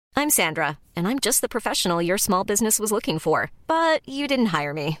I'm Sandra, and I'm just the professional your small business was looking for. But you didn't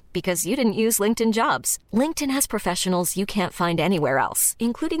hire me because you didn't use LinkedIn Jobs. LinkedIn has professionals you can't find anywhere else,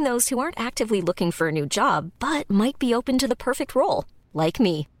 including those who aren't actively looking for a new job, but might be open to the perfect role, like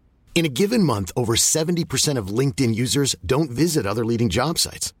me. In a given month, over 70% of LinkedIn users don't visit other leading job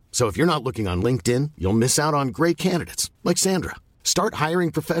sites. So if you're not looking on LinkedIn, you'll miss out on great candidates like Sandra. Start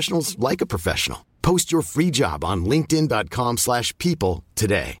hiring professionals like a professional. Post your free job on linkedin.com/people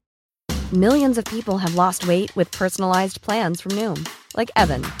today. Millions of people have lost weight with personalized plans from Noom. Like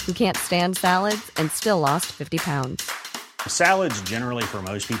Evan, who can't stand salads and still lost 50 pounds. Salads generally for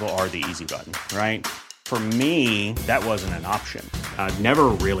most people are the easy button, right? For me, that wasn't an option. I never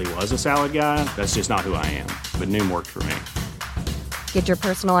really was a salad guy. That's just not who I am. But Noom worked for me. Get your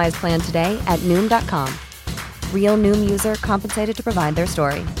personalized plan today at Noom.com. Real Noom user compensated to provide their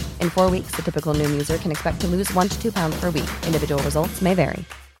story. In 4 weeks, the typical Noom user can expect to lose 1 to 2 pounds per week. Individual results may vary.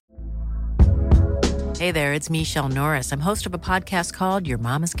 Hey there, it's Michelle Norris. I'm host of a podcast called Your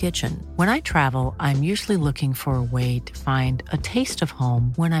Mama's Kitchen. When I travel, I'm usually looking for a way to find a taste of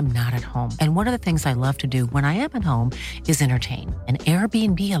home when I'm not at home. And one of the things I love to do when I am at home is entertain. And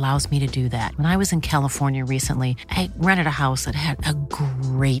Airbnb allows me to do that. When I was in California recently, I rented a house that had a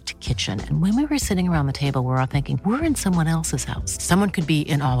great kitchen. And when we were sitting around the table, we're all thinking, we're in someone else's house. Someone could be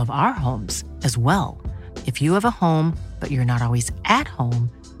in all of our homes as well. If you have a home, but you're not always at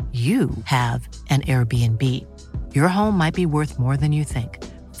home, you have an Airbnb. Your home might be worth more than you think.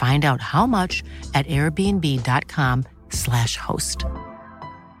 Find out how much at airbnb.com/host.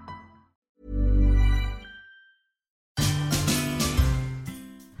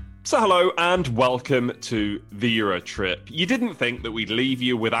 So hello and welcome to the Euro Trip. You didn't think that we'd leave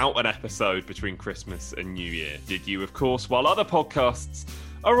you without an episode between Christmas and New Year, did you? Of course, while other podcasts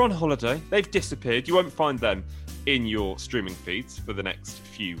are on holiday, they've disappeared. You won't find them in your streaming feeds for the next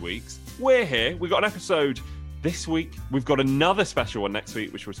few weeks. We're here. We've got an episode this week. We've got another special one next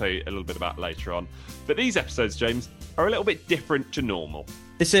week, which we'll tell you a little bit about later on. But these episodes, James, are a little bit different to normal.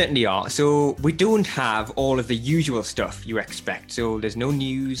 They certainly are. So we don't have all of the usual stuff you expect. So there's no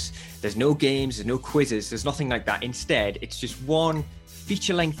news, there's no games, there's no quizzes, there's nothing like that. Instead, it's just one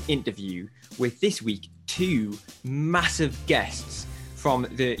feature-length interview with, this week, 2 massive guests from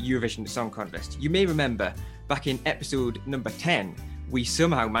the Eurovision Song Contest. You may remember back in episode number 10, we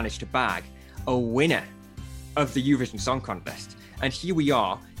somehow managed to bag a winner of the Eurovision Song Contest. And here we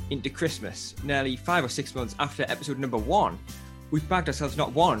are into Christmas, nearly 5 or 6 months after episode number 1. We've bagged ourselves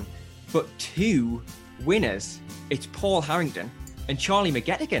not 1, but 2 winners. It's Paul Harrington and Charlie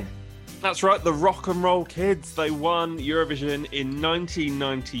McGettigan. That's right, the Rock and Roll Kids. They won Eurovision in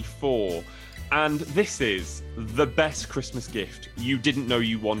 1994. And this is the best Christmas gift you didn't know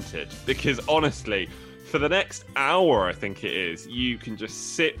you wanted. Because honestly, for the next hour, I think it is, you can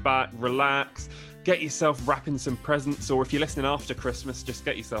just sit back, relax, get yourself wrapping some presents, or if you're listening after Christmas, just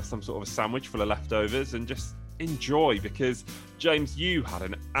get yourself some sort of a sandwich full of leftovers and just enjoy, because, James, you had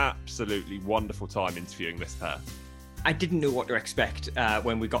an absolutely wonderful time interviewing this pair. I didn't know what to expect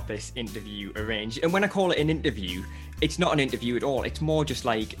when we got this interview arranged. And when I call it an interview, it's not an interview at all. It's more just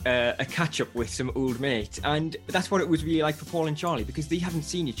like a catch-up with some old mates. And that's what it was really like for Paul and Charlie, because they haven't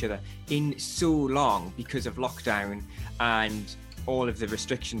seen each other in so long because of lockdown and all of the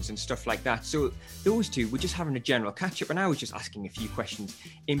restrictions and stuff like that. So those two were just having a general catch-up, and I was just asking a few questions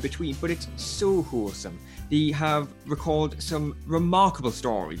in between. But it's so wholesome. They have recalled some remarkable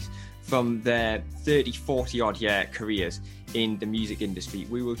stories from their 30, 40-odd year careers in the music industry.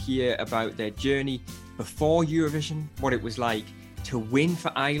 We will hear about their journey before Eurovision, what it was like to win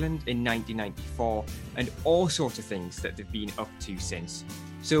for Ireland in 1994, and all sorts of things that they've been up to since.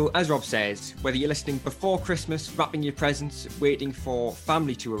 So, as Rob says, whether you're listening before Christmas, wrapping your presents, waiting for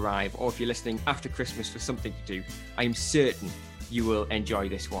family to arrive, or if you're listening after Christmas for something to do, I am certain you will enjoy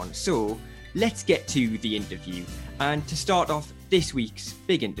this one. So, let's get to the interview. And to start off this week's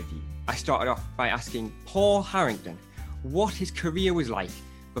big interview, I started off by asking Paul Harrington what his career was like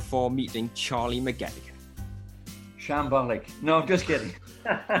before meeting Charlie McGettigan. Shambolic. No, I'm just kidding.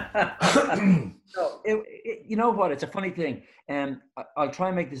 No, you know what? It's a funny thing. I'll try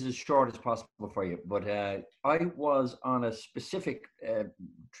and make this as short as possible for you. But I was on a specific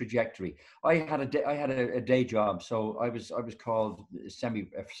trajectory. I had a day job, so I was called a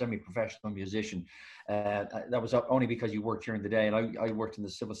semi-professional musician. That was only because you worked during the day, and I worked in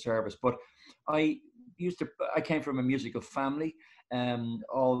the civil service. But I came from a musical family.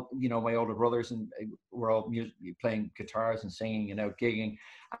 All, my older brothers and were all playing guitars and singing and out gigging,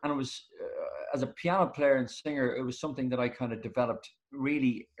 and it was as a piano player and singer, it was something that I kind of developed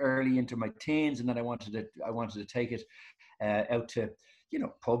really early into my teens, and then I wanted to take it out to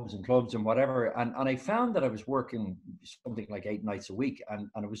pubs and clubs and whatever. And I found that I was working something like 8 nights a week, and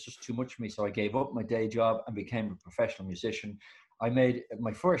it was just too much for me. So I gave up my day job and became a professional musician. I made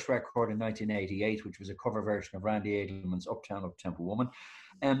my first record in 1988, which was a cover version of Randy Edelman's Uptown Up-Tempo Woman.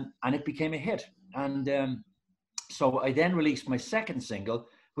 And it became a hit. And so I then released my second single,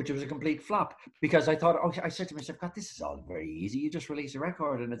 which was a complete flop, because I thought, I said to myself, God, this is all very easy. You just release a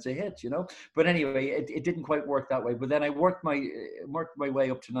record and it's a hit, But anyway, it didn't quite work that way. But then I worked my way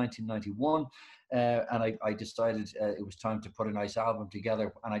up to 1991, and I decided it was time to put a nice album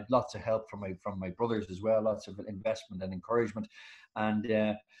together. And I had lots of help from my brothers as well, lots of investment and encouragement.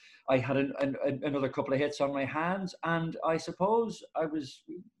 And I had another couple of hits on my hands, and I suppose I was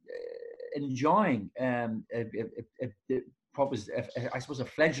enjoying what was, I suppose, a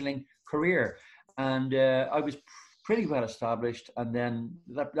fledgling career, and I was pretty well established. And then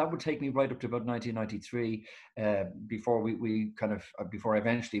that would take me right up to about 1993, before I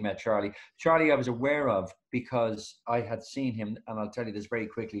eventually met Charlie. Charlie I was aware of because I had seen him, and I'll tell you this very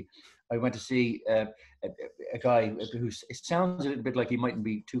quickly. I went to see a guy who, it sounds a little bit like he mightn't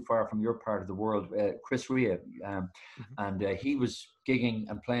be too far from your part of the world, Chris Rea, and he was gigging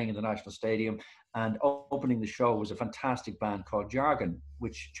and playing in the National Stadium, and opening the show was a fantastic band called Jargon,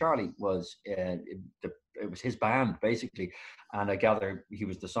 which Charlie was, it was his band basically, and I gather he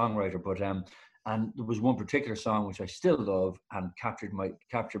was the songwriter. But and there was one particular song which I still love and captured my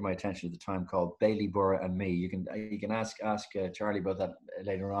attention at the time, called Bailey Burra and Me. You can ask Charlie about that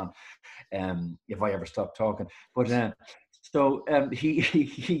later on, if I ever stop talking. But so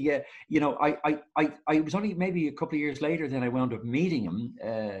he I was only maybe a couple of years later, then I wound up meeting him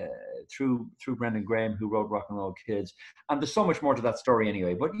through Brendan Graham, who wrote Rock and Roll Kids. And there's so much more to that story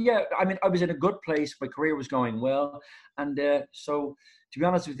anyway. But yeah, I mean, I was in a good place. My career was going well. And so, to be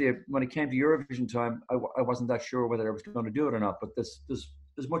honest with you, when it came to Eurovision time, I wasn't that sure whether I was going to do it or not. But there's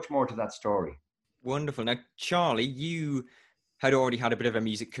much more to that story. Wonderful. Now, Charlie, you had already had a bit of a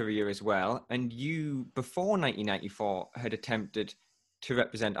music career as well. And you, before 1994, had attempted to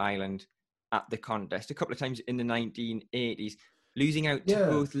represent Ireland at the contest a couple of times in the 1980s, losing out to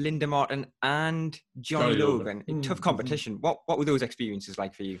both Linda Martin and Johnny Logan. Tough competition. What were those experiences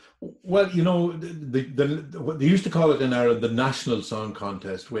like for you? Well, they used to call it in Ireland the National Song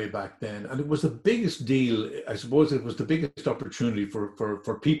Contest way back then, and it was the biggest deal. I suppose it was the biggest opportunity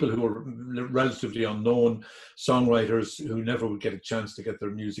for people who were relatively unknown songwriters who never would get a chance to get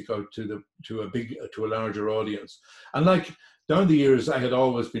their music out to a larger audience. And like, down the years, I had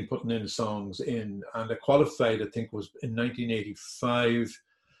always been putting in songs and I qualified, I think, was in 1985,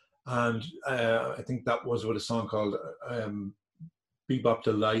 and I think that was with a song called Bebop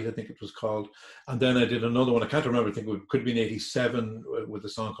Delight, I think it was called. And then I did another one, I can't remember, I think it could have been 87, with a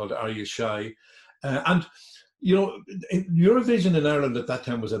song called Are You Shy? And Eurovision in Ireland at that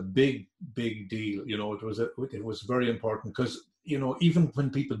time was a big deal. It was very important because, even when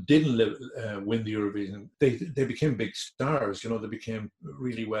people didn't win the Eurovision, they became big stars. They became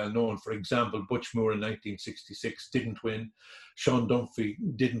really well known. For example, Butch Moore in 1966 didn't win. Sean Dunphy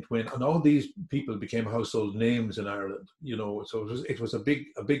didn't win, and all these people became household names in Ireland. So it was a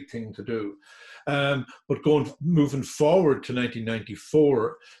big thing to do. But moving forward to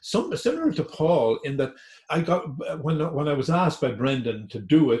 1994, similar to Paul, in that I got when I was asked by Brendan to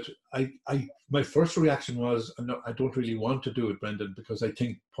do it, my first reaction was, no, I don't really want to do it, Brendan, because I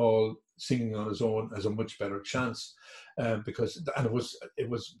think Paul singing on his own has a much better chance. It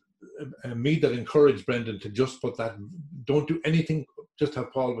was me that encouraged Brendan to just put that, don't do anything, just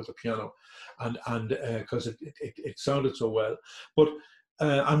have Paul with the piano, and because it sounded so well. But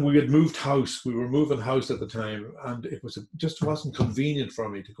and we had moved house. We were moving house at the time, and it just wasn't convenient for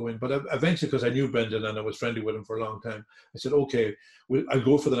me to go in. But eventually, because I knew Brendan and I was friendly with him for a long time, I said, okay, I'll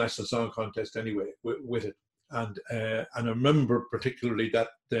go for the National Song Contest anyway with it. And I remember particularly that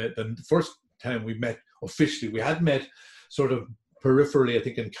the first time we met officially, we had met sort of peripherally, I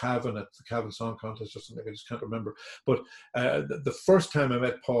think in Cavan, at the Cavan Song Contest or something, I just can't remember. But the first time I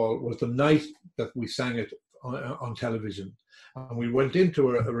met Paul was the night that we sang it on television. And we went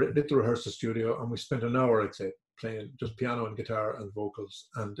into a little rehearsal studio and we spent an hour, I'd say, playing just piano and guitar and vocals.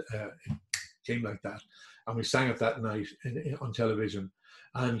 And it came like that. And we sang it that night on television.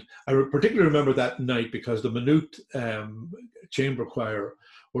 And I particularly remember that night because the Minute Chamber Choir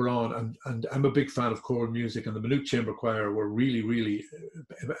were on, and I'm a big fan of choral music, and the Minute Chamber Choir were really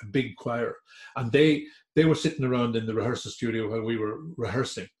a big choir. And they were sitting around in the rehearsal studio while we were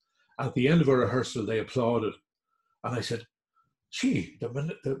rehearsing. At the end of our rehearsal, they applauded. And I said, gee, the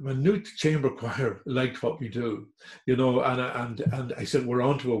minute chamber choir liked what we do, and I said, we're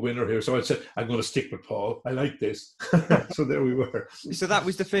on to a winner here. So I said, I'm going to stick with Paul. I like this. So there we were. So that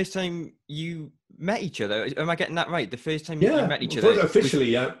was the first time you met each other. Am I getting that right? The first time you met each other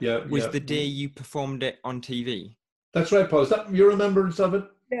officially, was the day you performed it on TV. That's right, Paul. Is that your remembrance of it?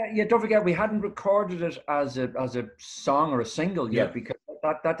 Yeah. Don't forget, we hadn't recorded it as a song or a single yet, because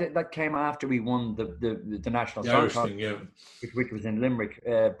that came after we won the national song contest, which was in Limerick.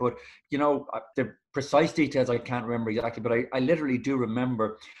 But the precise details I can't remember exactly. But I literally do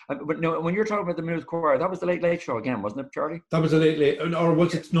remember. But no, when you're talking about the Minute Choir, that was the Late Late Show again, wasn't it, Charlie? That was the Late, or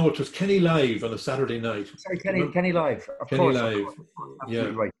was it? No, it was Kenny Live on a Saturday night. Sorry, Kenny Live. Of course.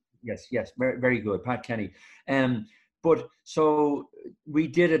 Absolutely right. Yes, very, very good, Pat Kenny. But so we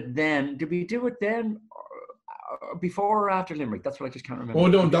did it then. Did we do it then? Before or after Limerick? That's what I just can't remember. Oh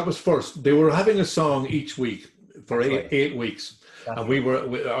no, that was first. They were having a song each week for eight weeks, and we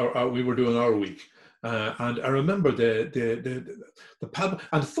were doing our week. And I remember the pub.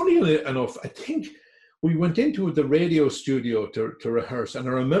 And funny enough, I think we went into the radio studio to rehearse, and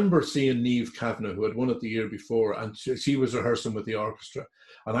I remember seeing Niamh Kavanagh, who had won it the year before, and she was rehearsing with the orchestra,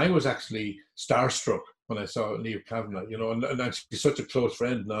 and I was actually starstruck when I saw Niamh Kavanagh, and she's such a close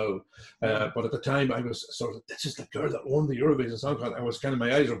friend now. But at the time, I was sort of, this is the girl that won the Eurovision Song Contest. I was kind of,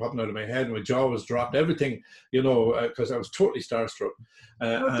 my eyes were popping out of my head, and my jaw was dropped, everything, because I was totally starstruck.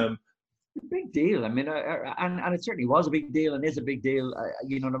 It's a big deal. I mean, and it certainly was a big deal and is a big deal,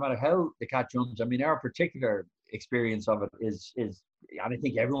 no matter how the cat jumps. I mean, our particular experience of it is, and I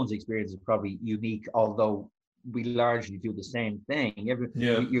think everyone's experience is probably unique, although we largely do the same thing. You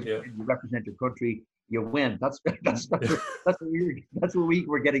represent your country, you win. That's what we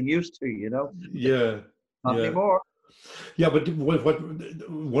were getting used to, Not anymore. Yeah, but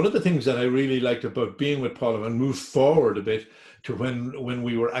one of the things that I really liked about being with Paul, and moved forward a bit to when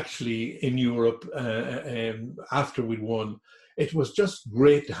we were actually in Europe after we'd won, it was just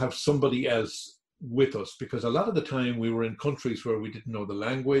great to have somebody else with us, because a lot of the time we were in countries where we didn't know the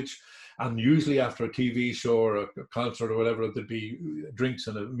language, and usually after a TV show or a concert or whatever, there'd be drinks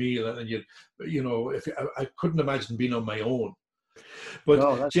and a meal, and I couldn't imagine being on my own. But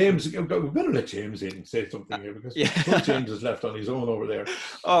no, James, we better let James in and say something here, because James is left on his own over there.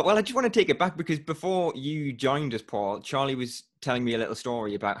 Oh, well, I just want to take it back, because before you joined us, Paul, Charlie was telling me a little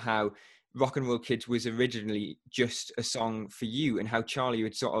story about how Rock and Roll Kids was originally just a song for you, and how Charlie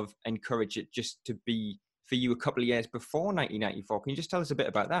would sort of encourage it just to be for you a couple of years before 1994. Can you just tell us a bit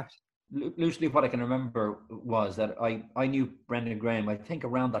about that? Loosely, what I can remember was that I knew Brendan Graham. I think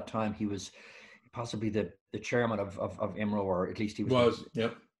around that time he was possibly the chairman of IMRO, or at least he was.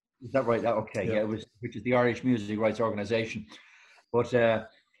 Yep. Is that right? Okay, yeah, it was, which is the Irish Music Rights Organisation. But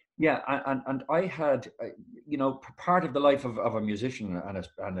and I had, part of the life of a musician, and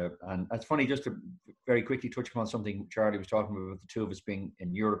it's funny, just to very quickly touch upon something Charlie was talking about the two of us being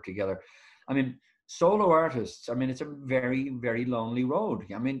in Europe together. I mean, solo artists, I mean, it's a very, very lonely road.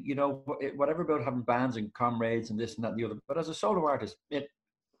 I mean, whatever about having bands and comrades and this and that and the other, but as a solo artist,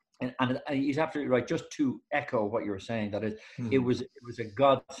 and he's absolutely right. Just to echo what you were saying, that it was a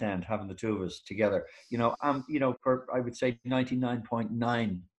godsend having the two of us together. For I would say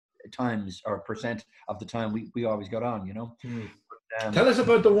 99.9 times or percent of the time we always got on. But, tell us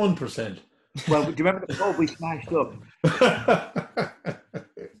about the 1%. Well, do you remember the pub we smashed up?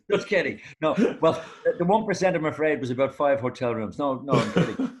 Just kidding. No, well, the 1%, I'm afraid, was about 5 hotel rooms. No, I'm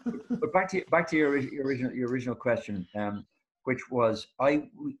kidding. But back to your original question. Which was,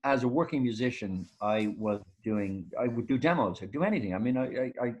 as a working musician, I would do demos. I'd do anything. I mean,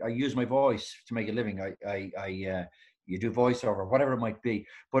 I use my voice to make a living. You do voiceover, whatever it might be.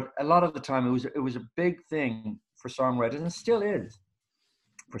 But a lot of the time, it was a big thing for songwriters, and it still is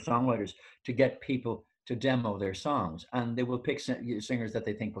for songwriters, to get people to demo their songs, and they will pick singers that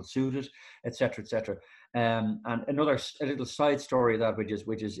they think will suit it, etc., etc. And a little side story of that,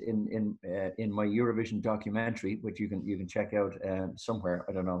 which is in my Eurovision documentary, which you can check out somewhere.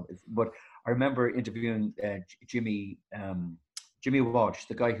 I don't know, but I remember interviewing Jimmy Walsh,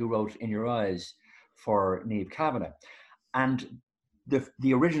 the guy who wrote "In Your Eyes" for Niamh Kavanagh, and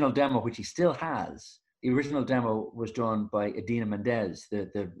the original demo, which he still has. The original demo was done by Idina Mendes,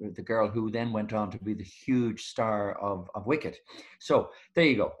 the girl who then went on to be the huge star of Wicked. So there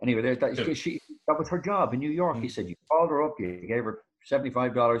you go. Anyway, that was her job in New York. He said, you called her up, you gave her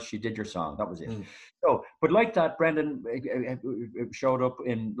 $75, she did your song. That was it. So, but like that, Brendan showed up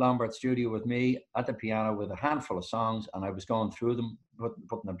in Lombard studio with me at the piano with a handful of songs, and I was going through them,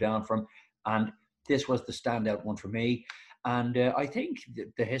 putting them down for him. And this was the standout one for me. And I think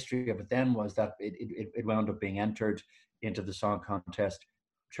the history of it then was that it wound up being entered into the song contest.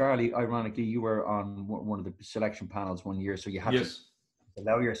 Charlie, ironically, you were on one of the selection panels one year, so you had to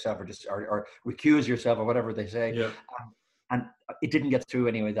allow yourself or recuse yourself or whatever they say. Yeah. And it didn't get through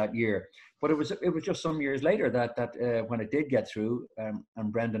anyway that year. But it was just some years later that when it did get through,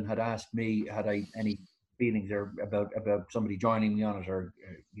 and Brendan had asked me, had I any feelings or about somebody joining me on it, or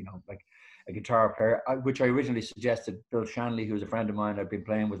like a guitar player, which I originally suggested Bill Shanley, who was a friend of mine. I've been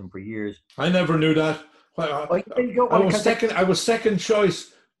playing with him for years. I never knew that. I was second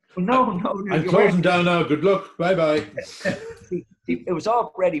choice. No. I'm closing down now. Good luck. Bye. It was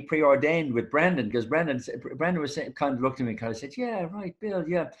already preordained with Brendan, because Brendan was kind of looked at me and kind of said, "Yeah, right, Bill,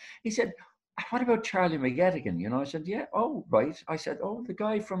 yeah." He said, "What about Charlie McGettigan?" I said, "Yeah, oh, right." I said, "Oh, the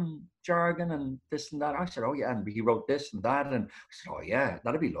guy from Jargon and this and that." I said, "Oh, yeah, and he wrote this and that." And I said, "Oh, yeah,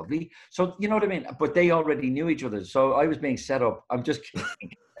 that'd be lovely." So, you know what I mean? But they already knew each other. So I was being set up. I'm just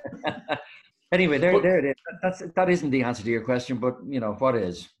kidding. Anyway, there it is. That isn't the answer to your question, but, what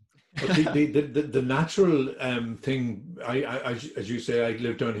is? But the natural thing, I as you say, I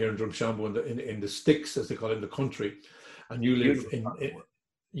live down here in Drumshanbo in the sticks, as they call it, in the country, and you live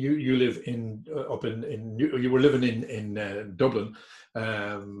you live you were living in Dublin.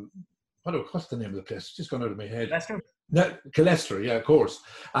 What's the name of the place? It's just gone out of my head. Killester, yeah, of course.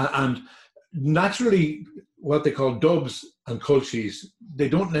 And naturally, what they call dubs and culchies, they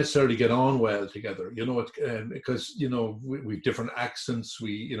don't necessarily get on well together, because we've different accents,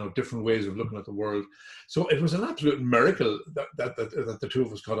 different ways of looking at the world. So it was an absolute miracle that the two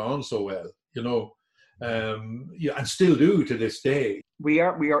of us got on so well, and still do to this day. We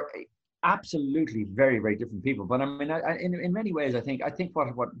are absolutely very, very different people. But I mean, in many ways, I think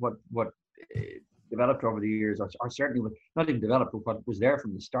what developed over the years, or certainly not even developed, but what was there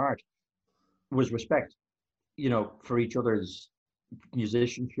from the start, was respect, for each other's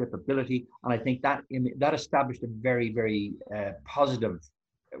musicianship ability. And I think that established a very, very positive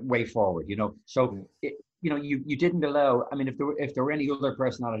way forward, So, you didn't allow, I mean, if there were any other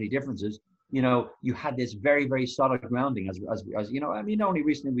personality differences, you had this very, very solid grounding as I mean, only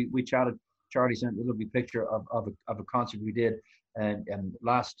recently we chatted. Charlie sent a lovely picture of a concert we did and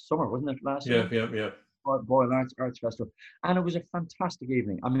last summer, wasn't it? Yeah. Boyle Arts Festival, and it was a fantastic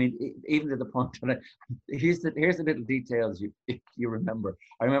evening. I mean, even to the point that here's the little details you remember.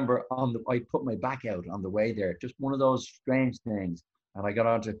 I remember I put my back out on the way there, just one of those strange things, and I got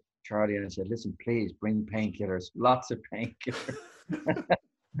on to Charlie and I said, "Listen, please bring painkillers, lots of painkillers."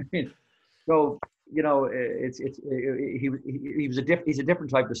 I mean, so he's a different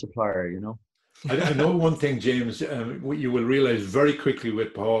type of supplier, I know one thing, James, you will realize very quickly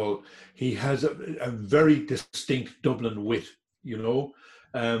with Paul, he has a very distinct Dublin wit,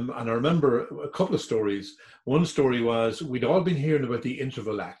 and I remember a couple of stories. One story was we'd all been hearing about the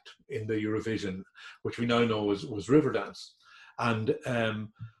interval act in the Eurovision, which we now know was Riverdance. And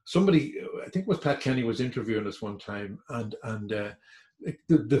somebody, I think it was Pat Kenny, was interviewing us one time, and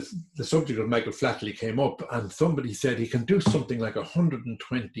the subject of Michael Flatley came up, and somebody said he can do something like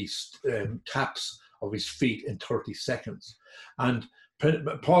 120 taps of his feet in 30 seconds. And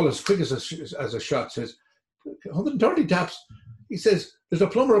Paul, as quick as a shot, says, 130 taps? He says, there's a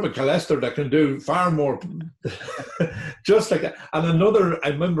plumber up in Killester that can do far more. Just like that. And I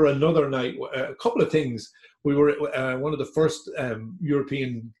remember another night, a couple of things. We were one of the first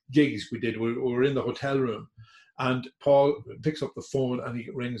European gigs we did. We were in the hotel room. And Paul picks up the phone and he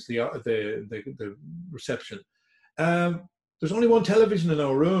rings the reception. There's only one television in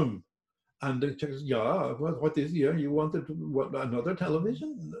our room. And they says, "Yeah, what is? Yeah, you wanted another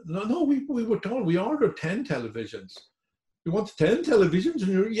television? No, we were told we ordered 10 televisions. You want 10 televisions?"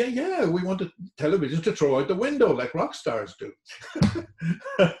 And yeah, we wanted televisions to throw out the window like rock stars do.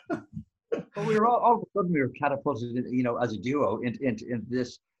 But we were all of a sudden we were catapulted, as a duo into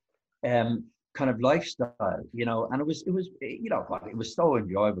this kind of lifestyle, and it was it was so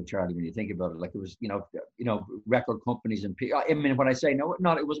enjoyable, Charlie, when you think about it. Like, it was, record companies and I mean, when I say it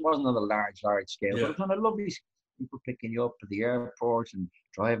wasn't on a large scale, but it was on a lovely scale. People picking you up at the airport and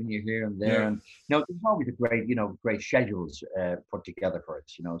driving you here and there, and there's always a great schedules put together for it,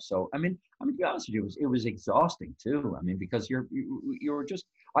 So I mean, to be honest with you, it was exhausting too. I mean, because you were just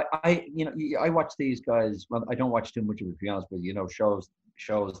I watch these guys. Well, I don't watch too much of it, to be honest, but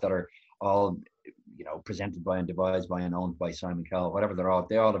shows that are all presented by and devised by and owned by Simon Cowell, whatever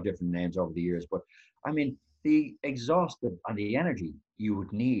they all have different names over the years. But I mean, the exhausted and the energy you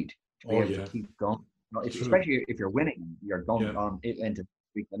would need to be able to keep going, especially if you're winning, you're going on into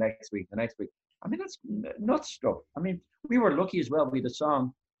the next week. I mean, that's nuts stuff. I mean, we were lucky as well. We had a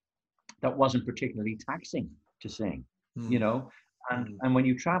song that wasn't particularly taxing to sing, And when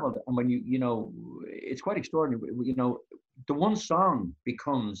you traveled, and when it's quite extraordinary. You know, the one song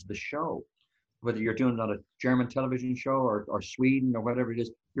becomes the show. Whether you're doing it on a German television show or Sweden or whatever it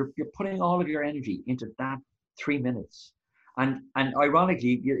is, you're putting all of your energy into that 3 minutes. And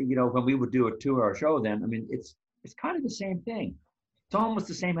ironically, you know, when we would do a 2-hour show, then I mean, it's kind of the same thing. It's almost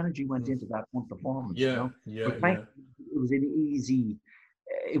the same energy went into that one performance. Yeah, you know? yeah, But yeah. it was an easy.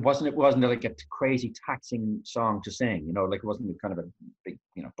 It wasn't like a crazy taxing song to sing. You know, like it wasn't kind of a big,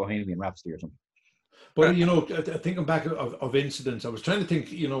 you know, Bohemian Rhapsody or something. But you know, thinking back of incidents, I was trying to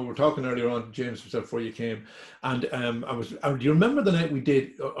think. You know, we were talking earlier on, James, before you came, and do you remember the night we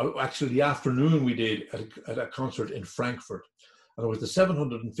did? Actually, the afternoon we did at a concert in Frankfurt, and it was the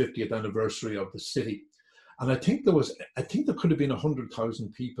 750th anniversary of the city, and I think there could have been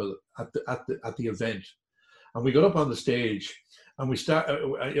 100,000 people at the event, and we got up on the stage, and we start.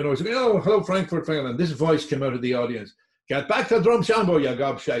 You know, I said, "Oh, hello, Frankfurt," and this voice came out of the audience. Get back to Drumshambo, you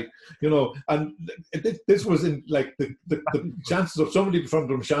gobshite. You know, and this was in like the chances of somebody from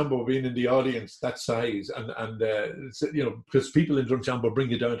Drumshambo being in the audience that size, and you know, because people in Drumshambo bring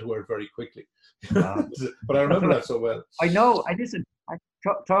you down to earth very quickly. But I remember that so well. I know. I listen.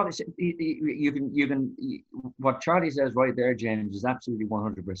 Charlie, you can. What Charlie says right there, James, is absolutely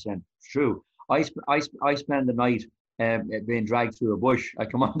 100% true. I spend the night being dragged through a bush. I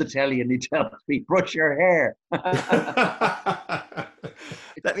come on the telly and he tells me, brush your hair.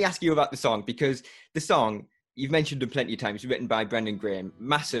 Let me ask you about the song, because the song, you've mentioned it plenty of times, written by Brendan Graham,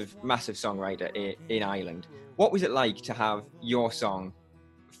 massive songwriter in Ireland. What was it like to have your song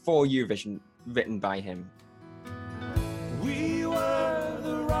for Eurovision written by him? We were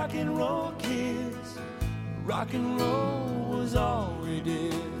the rock and roll kids. Rock and roll was all we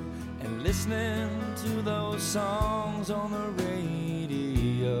did. And listening to those songs on the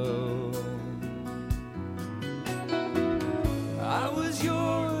radio. I was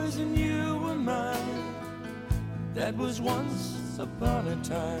yours and you were mine. That was once upon a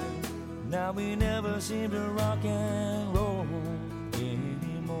time. Now we never seem to rock and roll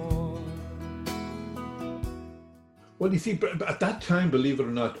anymore. Well, you see, at that time, believe it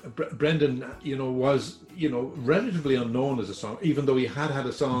or not, Brendan, you know, was, you know, relatively unknown as a song, even though he had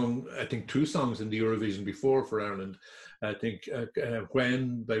a song, I think 2 songs in the Eurovision before for Ireland. I think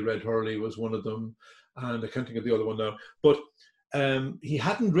When by Red Hurley was one of them, and I can't think of the other one now. But he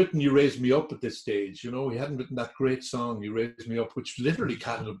hadn't written You Raise Me Up at this stage, you know, he hadn't written that great song, You Raise Me Up, which literally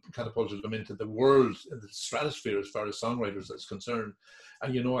catapulted him into the world, the stratosphere as far as songwriters is concerned.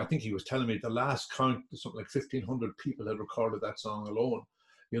 And, you know, I think he was telling me the last count, something like 1,500 people had recorded that song alone,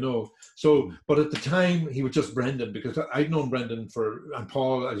 you know. So, but at the time, he was just Brendan, because I'd known Brendan and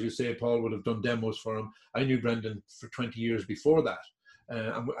Paul, as you say, Paul would have done demos for him. I knew Brendan for 20 years before that.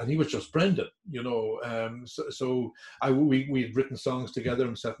 And he was just Brendan, you know. We had written songs together.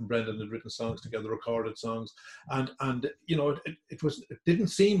 Himself and Brendan had written songs together, recorded songs, and you know, it didn't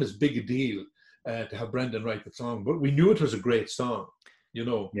seem as big a deal to have Brendan write the song, but we knew it was a great song, you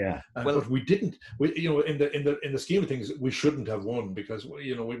know. Yeah. Well, but we didn't. You know, in the scheme of things, we shouldn't have won, because,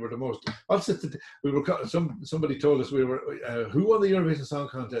 you know, we were the most. Somebody told us we were who won the Eurovision Song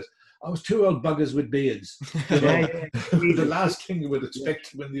Contest. I was 2 old buggers with beards. You know? The last thing you would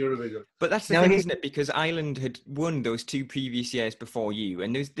expect to win the Eurovision. But that's the thing, isn't it? Because Ireland had won those 2 previous years before you.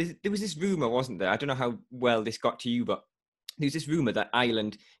 And there was this rumour, wasn't there? I don't know how well this got to you, but there was this rumour that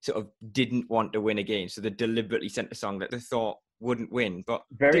Ireland sort of didn't want to win again. So they deliberately sent a song that they thought wouldn't win. But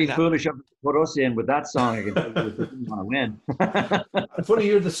very foolish of them to put us in with that song. I can tell you, they didn't want to win. Funny,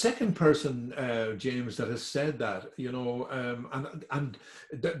 you're the second person, James, that has said that, you know. And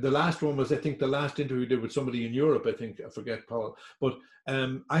the last one was, I think, the last interview we did with somebody in Europe. I think, I forget, Paul, but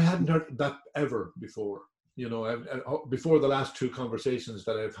I hadn't heard that ever before. You know, before the last 2 conversations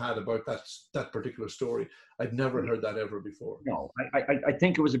that I've had about that particular story, I'd never heard that ever before. No, I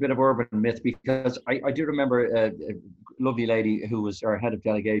think it was a bit of urban myth, because I do remember a lovely lady who was our head of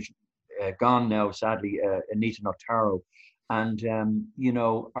delegation, gone now, sadly, Anita Notaro. And, you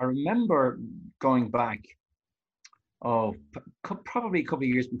know, I remember going back, probably a couple of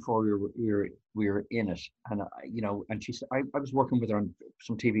years before we were in it. And, you know, and she said, I was working with her on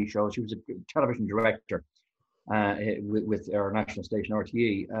some TV shows. She was a television director with our national station,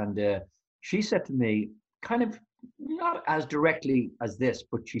 RTE. And she said to me, kind of not as directly as this,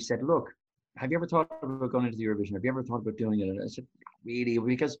 but she said, look, have you ever thought about going into the Eurovision? Have you ever thought about doing it? And I said, really?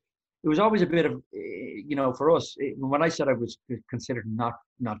 Because it was always a bit of, you know, for us, when I said I was considered not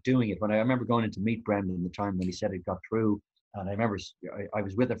doing it, when I remember going in to meet Brendan the time when he said it got through, and I remember I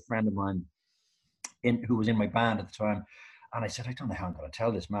was with a friend of mine who was in my band at the time, and I said, I don't know how I'm going to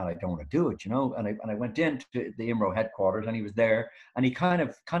tell this man I don't want to do it, you know. And I went into the IMRO headquarters, and he was there, and he kind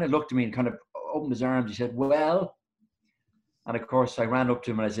of looked at me and kind of opened his arms. He said, "Well," and of course I ran up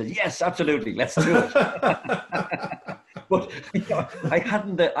to him and I said, "Yes, absolutely, let's do it." But I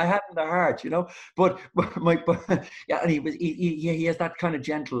hadn't the heart, But yeah, and he has that kind of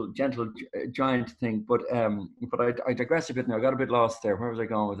gentle giant thing. But I digress a bit now. I got a bit lost there. Where was I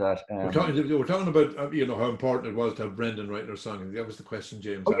going with that? We're talking about how important it was to have Brendan writing our song. That was the question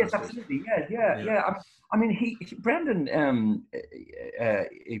James asked. Yes, absolutely. Yeah. I mean, Brendan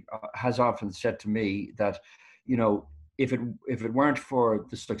has often said to me that, if it weren't for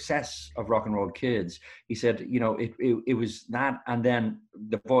the success of Rock and Roll Kids, he said, it was that, and then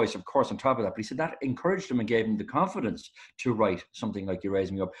the voice, of course, on top of that. But he said that encouraged him and gave him the confidence to write something like "You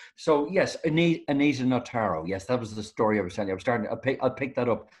Raise Me Up." So yes, Anita Notaro. Yes, that was the story I was telling you. I'll pick that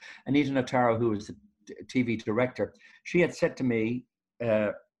up. Anita Notaro, who was the TV director, she had said to me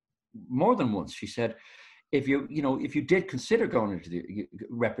more than once. She said, if you did consider going into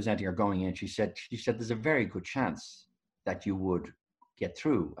representing or going in, she said there's a very good chance that you would get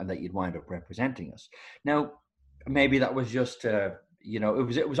through and that you'd wind up representing us. Now, maybe that was just, it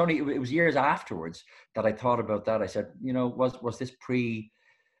was years afterwards that I thought about that. I said, was this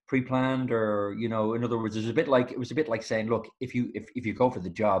pre-planned, or, in other words, it was a bit like saying, look, if you go for the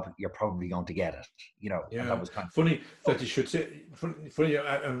job, you're probably going to get it, Yeah, and that was kind of funny that you should say. Funny,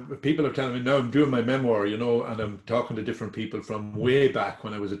 people are telling me now I'm doing my memoir, and I'm talking to different people from way back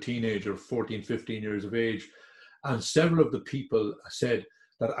when I was a teenager, 14, 15 years of age. And several of the people said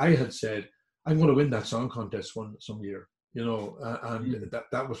that I had said, I'm going to win that song contest some year, and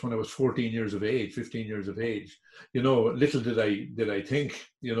that was when I was 15 years of age. Little did I think,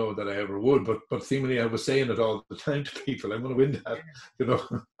 that I ever would, but seemingly I was saying it all the time to people. I'm going to win that,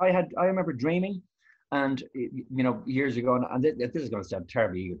 I remember dreaming, and, years ago, and this is going to sound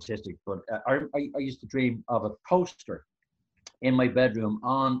terribly egotistic, but I used to dream of a poster in my bedroom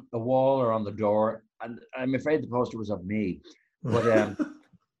on the wall or on the door, and I'm afraid the poster was of me, but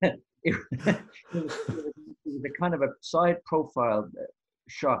it was a kind of a side profile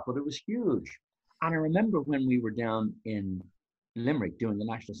shot, but it was huge. And I remember when we were down in Limerick doing the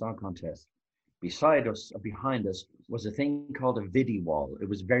National Song Contest, beside us or behind us was a thing called a vidi wall. It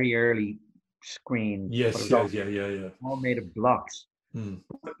was very early screen. Yes. All made of blocks.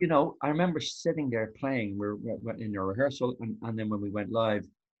 But, I remember sitting there playing. We were in a rehearsal, and then when we went live,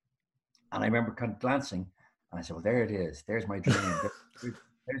 and I remember kind of glancing, and I said, "Well, there it is. There's my dream.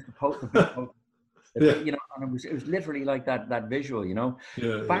 There's the post." And it was literally like that visual,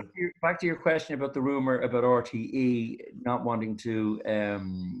 Back to your question about the rumor about RTE not wanting to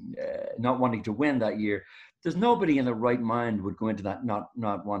win that year. There's nobody in the right mind would go into that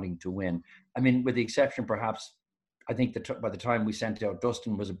not wanting to win. I mean, with the exception, perhaps, I think that by the time we sent out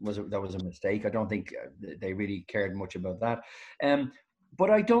Dustin that was a mistake. I don't think they really cared much about that. But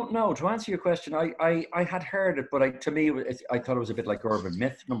I don't know. To answer your question, I had heard it, but to me, I thought it was a bit like urban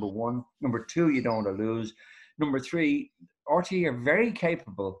myth, number one. Number two, you don't want to lose. Number three, RTE are very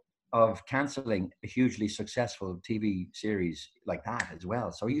capable of cancelling a hugely successful TV series like that as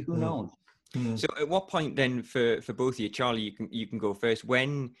well. So who knows? So at what point then, for both of you, Charlie, you can go first.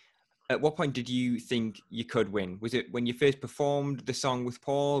 At what point did you think you could win? Was it when you first performed the song with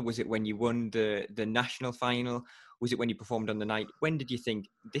Paul? Was it when you won the national final? Was it when you performed on the night? When did you think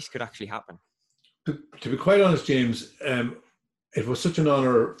this could actually happen? To be quite honest, James, it was such an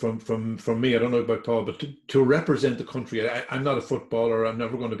honour from me. I don't know about Paul, but to represent the country. I'm not a footballer. I'm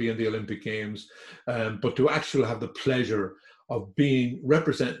never going to be in the Olympic Games, but to actually have the pleasure of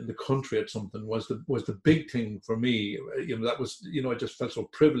representing the country at something was the big thing for me. That was, I just felt so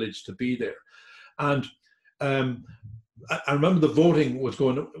privileged to be there. And I remember the voting was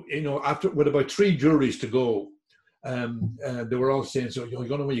going, after with about 3 juries to go, they were all saying, "So you're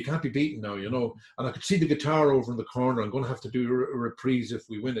going to win. You can't be beaten now, And I could see the guitar over in the corner. I'm going to have to do a reprise if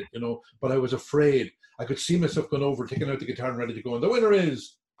we win it, But I was afraid. I could see myself going over, taking out the guitar and ready to go. And the winner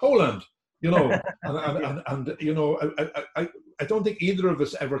is Poland. I don't think either of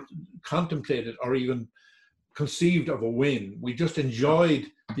us ever contemplated or even conceived of a win. We just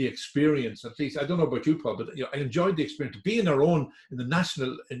enjoyed the experience. At least, I don't know about you, Paul, but I enjoyed the experience to be in the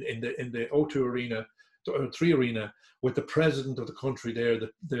national, in the O2 arena, or 3 arena, with the president of the country there,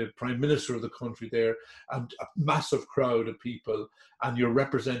 the prime minister of the country there, and a massive crowd of people, and you're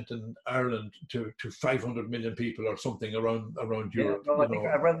representing Ireland to 500 million people or something around Europe. I think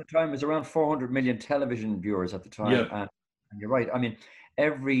around the time it was around 400 million television viewers at the time. Yeah. And you're right. I mean,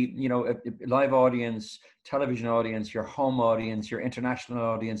 every live audience, television audience, your home audience, your international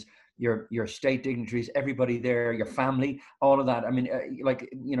audience, your state dignitaries, everybody there, your family, all of that. I mean,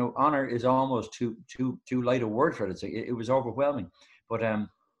 honor is almost too light a word for it. It was overwhelming. But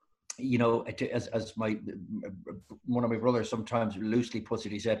you know, as my one of my brothers sometimes loosely puts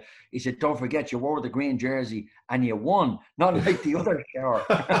it, he said, don't forget you wore the green jersey and you won, not like the other shower.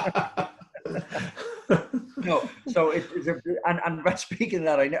 No, so and speaking of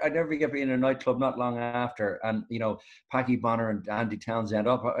that, I never forget being in a nightclub not long after, and you know, Packy Bonner and Andy Townsend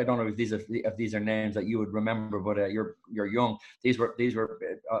up. I don't know if these are names that you would remember, but you're young. These were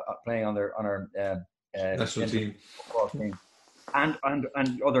playing on our national team. And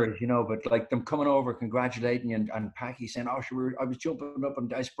others, you know, but like them coming over congratulating and Packy saying, "Oh, sure, I was jumping up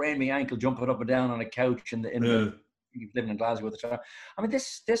and I sprained my ankle jumping up and down on a couch in the living in Glasgow at the time." I mean,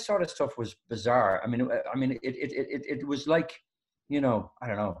 this sort of stuff was bizarre. I mean, it was like, you know, I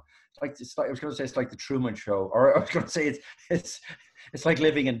don't know. I was going to say it's like the Truman Show, or I was going to say it's like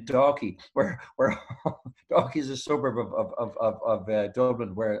living in Dalkey, where Dalkey is a suburb of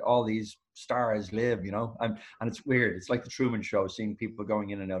Dublin, where all these stars live, you know, and it's weird. It's like the Truman Show, seeing people going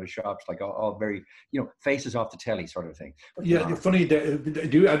in and out of shops, like all very, you know, faces off the telly sort of thing. Yeah, funny.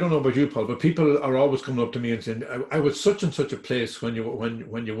 I don't know about you, Paul, but people are always coming up to me and saying, "I was such and such a place when you won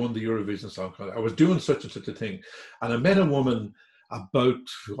the Eurovision Song Contest. I was doing such and such a thing," and I met a woman about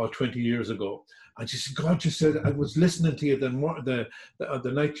 20 years ago, and she said, "God," she said, "I was listening to you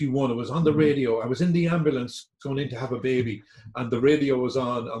the night you won. It was on the radio. I was in the ambulance going in to have a baby, and the radio was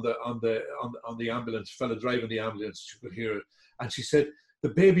on the ambulance. Fella driving the ambulance, she could hear it, and she said the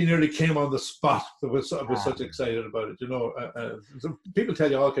baby nearly came on the spot. I was such excited about it. You know, so people tell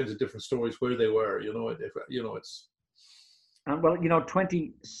you all kinds of different stories where they were. You know, it's." And well, you know,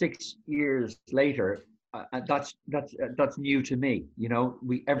 26 years later. That's new to me. You know,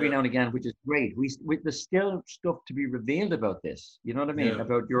 we every now and again, which is great. There's still stuff to be revealed about this. You know what I mean?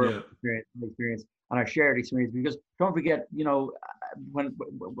 About your experience and our shared experience. Because don't forget, you know, when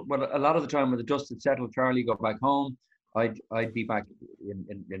a lot of the time when the dust had settled, Charlie go back home. I'd be back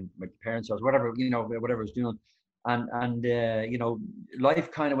in my parents' house, whatever, you know, whatever I was doing, and you know,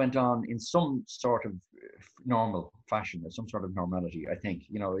 life kind of went on in some sort of normal fashion, or some sort of normality. I think,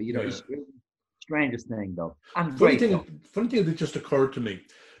 you know. It's, strangest thing though. And funny thing that just occurred to me,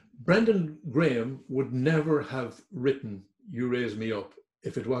 Brendan Graham would never have written You Raise Me Up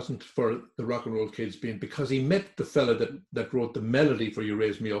if it wasn't for the Rock and Roll Kids because he met the fella that wrote the melody for You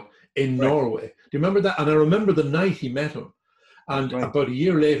Raise Me Up in Norway. Do you remember that? And I remember the night he met him. And about a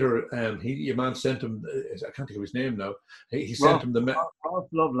year later, your man sent him, I can't think of his name now, he sent him the... Rolf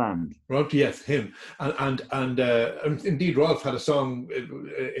Loveland. Rolf, yes, him. And indeed, Rolf had a song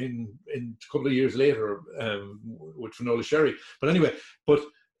in a couple of years later with Finola Sherry. But anyway,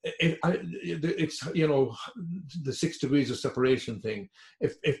 it's, you know, the 6 degrees of separation thing.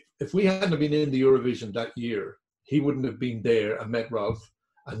 If we hadn't been in the Eurovision that year, he wouldn't have been there and met Rolf,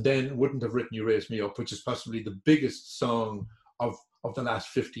 and then wouldn't have written You Raise Me Up, which is possibly the biggest song of the last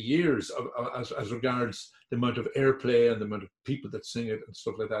 50 years as regards the amount of airplay and the amount of people that sing it and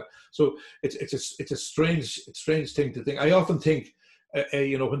stuff like that. So it's a strange thing to think. I often think,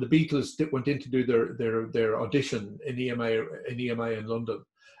 you know, when the Beatles went in to do their audition in EMI in London,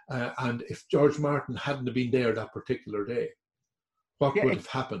 and if George Martin hadn't have been there that particular day, what would have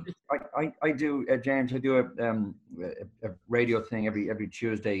happened? I do, James. I do a radio thing every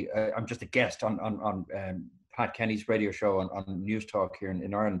Tuesday. I'm just a guest on Pat Kenny's radio show on News Talk here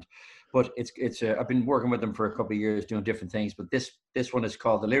in Ireland, but it's I've been working with them for a couple of years doing different things. But this one is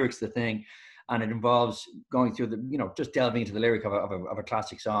called The Lyrics the Thing, and it involves going through just delving into the lyric of a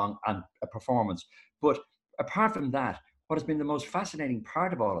classic song and a performance. But apart from that, what has been the most fascinating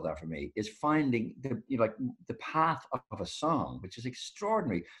part of all of that for me is finding the path of a song, which is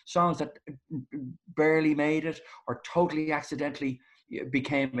extraordinary. Songs that barely made it or totally accidentally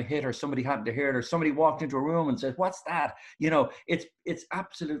became a hit, or somebody happened to hear it, or somebody walked into a room and said, "What's that?" You know, it's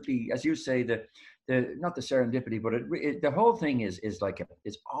absolutely, as you say, the not the serendipity, but the whole thing is like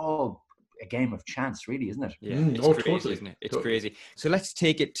it's all a game of chance, really, isn't it? Yeah, it's crazy, totally. Isn't it? It's crazy. So let's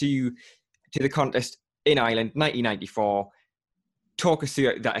take it to the contest in Ireland, 1994. Talk us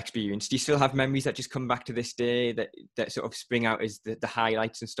through that experience. Do you still have memories that just come back to this day that sort of spring out as the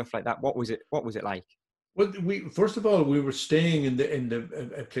highlights and stuff like that? What was it like? Well, first of all, we were staying in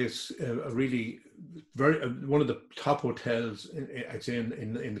a place, really very one of the top hotels, I'd say,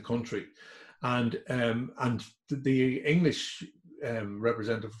 in the country, and the English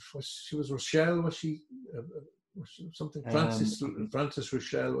representative was Rochelle, was she something? Frances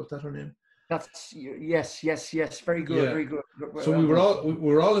Rochelle, was that her name? That's yes, very good, very good. So we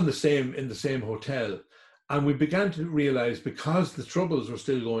were all in the same hotel, and we began to realize, because the troubles were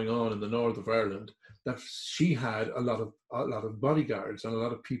still going on in the north of Ireland, that she had a lot of bodyguards and a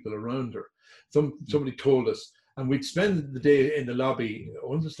lot of people around her. Somebody told us, And we'd spend the day in the lobby. I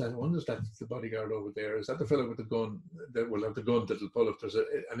wonder if that's the bodyguard over there. Is that the fellow with the gun that will have the gun that'll pull if there's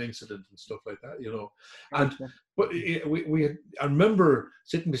an incident and stuff like that, you know? And but we had, I remember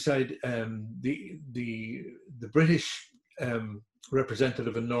sitting beside the British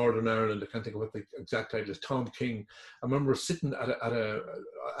representative in Northern Ireland. I can't think of what the exact title is. Tom King. I remember sitting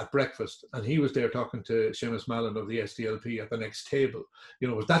at breakfast, and he was there talking to Seamus Mallon of the SDLP at the next table. You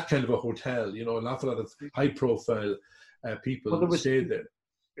know, it was that kind of a hotel. You know, an awful lot of high-profile people stayed there.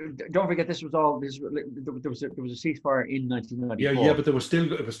 Don't forget, this was all. There was a ceasefire in 1994. Yeah, but it was still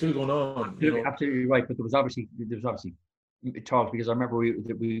going on. Absolutely, you know? Absolutely right. But there was obviously talk, because I remember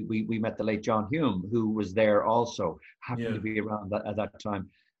we met the late John Hume, who was there also, happened to be around at that time.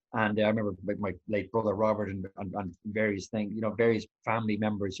 And I remember my late brother Robert and various things, you know, various family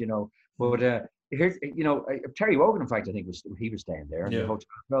members, you know. But here's, you know, Terry Wogan, in fact, I think he was staying there in the hotel.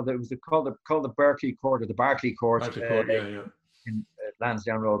 Well, it was called the Berkeley Court, or the Barclay Court, in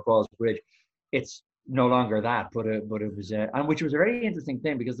Lansdowne Road, Balls Bridge. It's no longer that, but it was, and which was a very interesting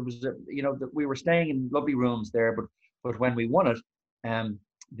thing, because there was, you know, we were staying in lovely rooms there, but when we won it,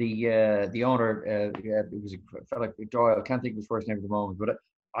 the owner, it was a fellow Doyle, I can't think of his first name at the moment, but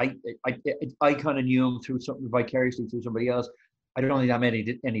I kind of knew him through something vicariously through somebody else. I don't think that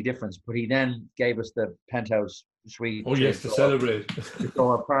made any difference, but he then gave us the penthouse suite. Oh yes, to celebrate. To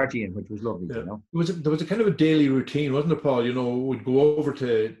throw a party in, which was lovely. You know, there was a kind of a daily routine, wasn't it, Paul? You know, we'd go over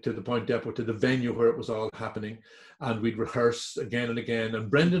to the Point Depot, to the venue where it was all happening, and we'd rehearse again and again. And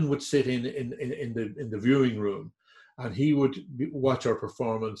Brendan would sit in the viewing room, and he would watch our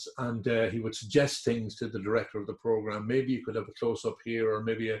performance, and he would suggest things to the director of the program. Maybe you could have a close-up here, or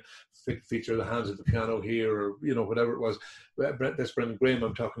maybe a feature of the hands at the piano here, or, you know, whatever it was. That's Brendan Graham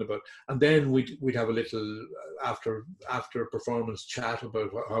I'm talking about. And then we'd have a little after performance chat about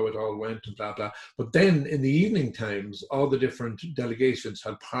how it all went and blah, blah. But then in the evening times, all the different delegations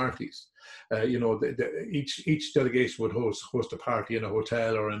had parties. You know, each delegation would host a party in a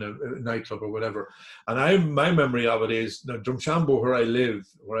hotel or in a nightclub or whatever. And my memory of it is, now, Drumshanbo, where I live,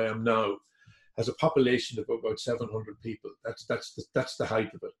 where I am now, has a population of about 700 people. That's the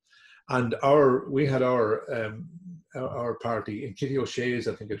height of it. And we had our party in Kitty O'Shea's,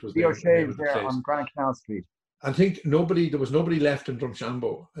 I think it was. Kitty O'Shea's there on Grand Canal Street. I think there was nobody left in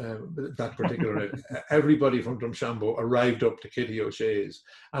Drumshanbo that particular night. Everybody from Drumshanbo arrived up to Kitty O'Shea's,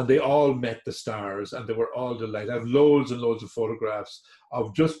 and they all met the stars, and they were all delighted. I have loads and loads of photographs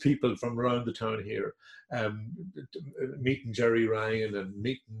of just people from around the town here, meeting Jerry Ryan and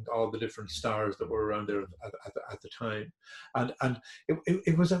meeting all the different stars that were around there at the time. And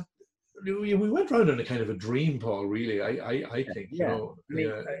it was we went around in a kind of a dream, Paul, really, I think. Yeah.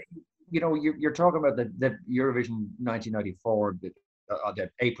 You know, you're talking about the Eurovision 1994, the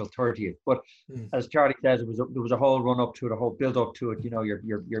April 30th. But as Charlie says, there was a whole run up to it, a whole build up to it. You know,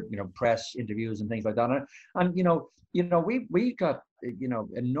 your press interviews and things like that. And you know, we got, you know,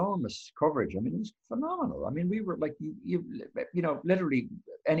 enormous coverage. I mean, it was phenomenal. I mean, we were like, you know, literally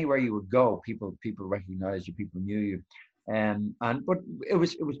anywhere you would go, people recognized you, people knew you. But it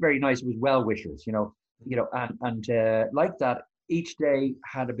was very nice. It was well wishers, you know, and like that. Each day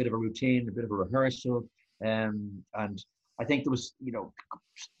had a bit of a routine, a bit of a rehearsal, and I think there was, you know,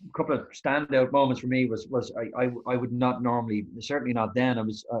 a couple of standout moments for me was I would not normally, certainly not then, I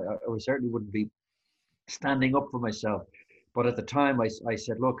certainly wouldn't be standing up for myself, but at the time I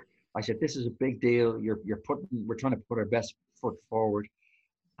said, look, this is a big deal. We're trying to put our best foot forward,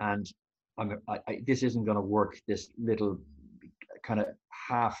 and this isn't going to work. This little kind of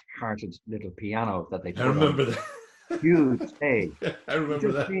half-hearted little piano that they put I remember that. Huge stage. I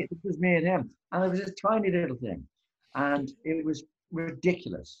remember that. It was me and him, and it was a tiny little thing, and it was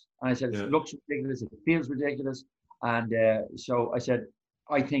ridiculous. And I said, it looks ridiculous, it feels ridiculous, and so I said,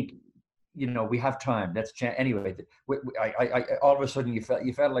 I think, you know, we have time. Let's change. Anyway, I all of a sudden you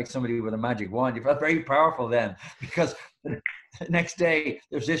felt like somebody with a magic wand. You felt very powerful then, because the next day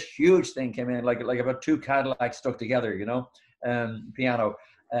there's this huge thing came in, like about two Cadillacs stuck together, you know, piano.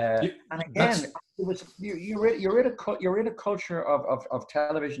 And again, it was you're in a culture of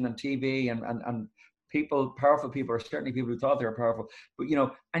television and TV and people, powerful people, or certainly people who thought they were powerful, but, you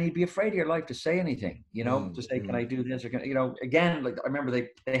know, and you'd be afraid of your life to say anything, you know, to say, can I do this, or can, you know, again, like I remember they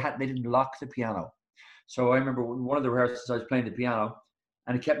didn't lock the piano, so I remember one of the rehearsals I was playing the piano,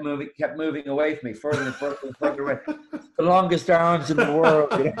 and it kept moving away from me further and further and further away. The longest arms in the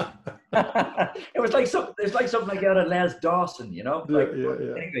world, you know? It was like something. It's like something like out of Les Dawson, you know. Like,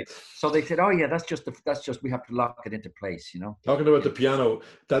 anyway, so they said, "Oh yeah, that's just we have to lock it into place," you know. Talking about the piano,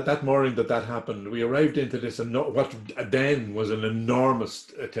 that morning that happened, we arrived into this, and what then was an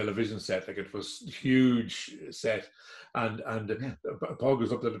enormous television set. Like, it was huge set, and Paul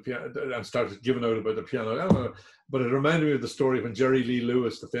goes up to the piano and started giving out about the piano. But it reminded me of the story when Jerry Lee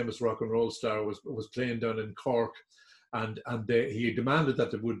Lewis, the famous rock and roll star, was playing down in Cork, and he demanded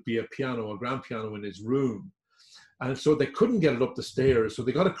that there would be a grand piano in his room. And so they couldn't get it up the stairs. So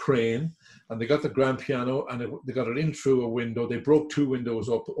they got a crane and they got the grand piano and they got it in through a window. They broke 2 windows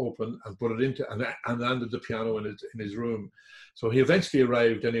open and put it into and landed the piano in his room. So he eventually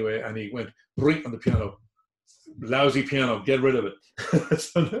arrived anyway, and he went, "Break on the piano. Lousy piano, get rid of it."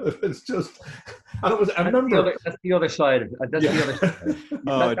 So it's just, and it was, I remember. That's the other side of it. That's the other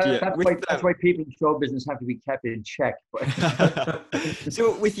side. That's why people in show business have to be kept in check.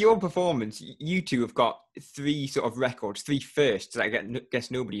 So with your performance, you two have got 3 sort of records, 3 firsts that I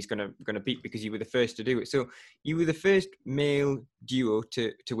guess nobody's gonna beat, because you were the first to do it. So you were the first male duo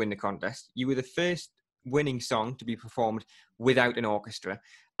to win the contest. You were the first winning song to be performed without an orchestra,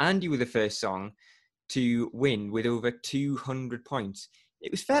 and you were the first song to win with over 200 points.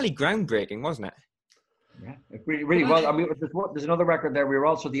 It was fairly groundbreaking, wasn't it? Yeah, it really was. I mean, there's another record there. We were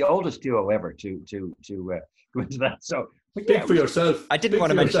also the oldest duo ever to go into that. So speak for yourself. I didn't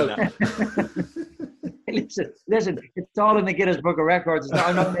want to mention that. Listen, it's all in the Guinness Book of Records.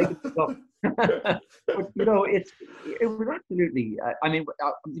 I'm not making it up. But you know, it was absolutely. I mean,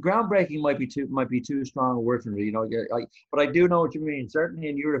 groundbreaking might be too strong a word for me. You know, but I do know what you mean. Certainly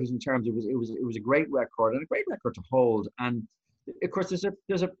in Eurovision terms, it was a great record, and a great record to hold. And of course, there's a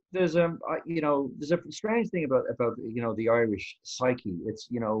strange thing about the Irish psyche. It's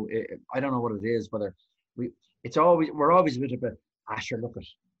I don't know what it is, whether we're always a bit of a sure, look at.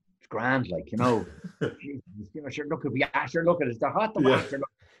 Grand, like, sure, look at it's the hot the master.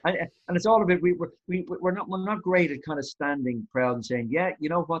 And it's all of it. We're not great at kind of standing proud and saying, yeah, you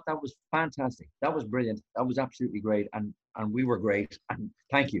know what, that was fantastic, that was brilliant, that was absolutely great, and we were great, and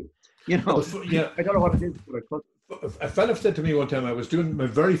thank you. I don't know what it is, but a fella said to me one time, I was doing my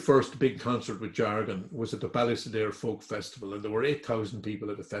very first big concert with Jargon was at the Ballysadare Folk Festival, and there were 8,000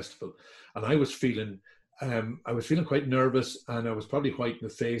 people at the festival, and I was feeling quite nervous, and I was probably white in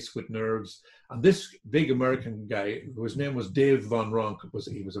the face with nerves. And this big American guy, whose name was Dave Von Ronk,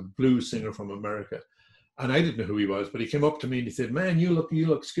 he was a blues singer from America. And I didn't know who he was, but he came up to me and he said, "Man, you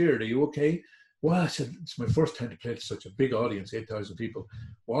look scared. Are you okay?" Well, I said, "It's my first time to play to such a big audience, 8,000 people.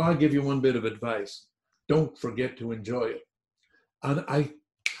 Well, I'll give you one bit of advice. Don't forget to enjoy it." And I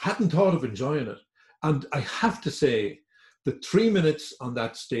hadn't thought of enjoying it. And I have to say, the 3 minutes on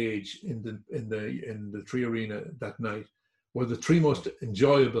that stage in the Tree Arena that night were the 3 most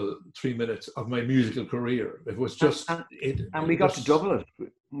enjoyable 3 minutes of my musical career. It was just and we got to double it.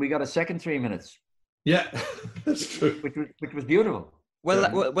 We got a second 3 minutes. Yeah, that's true. Which was beautiful.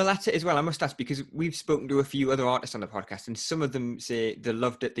 Well, that's it as well. I must ask, because we've spoken to a few other artists on the podcast, and some of them say they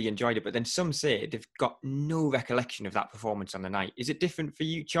loved it, they enjoyed it, but then some say they've got no recollection of that performance on the night. Is it different for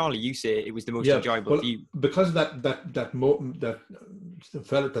you, Charlie? You say it was the most enjoyable for you. Because of that moment, that the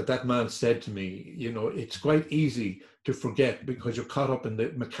fella that man said to me, it's quite easy to forget because you're caught up in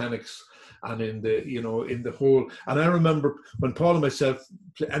the mechanics and in the whole. And I remember when Paul and myself,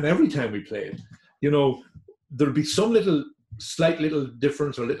 and every time we played, there'd be some slight little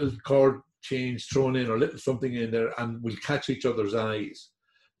difference or little chord change thrown in or little something in there, and we'll catch each other's eyes,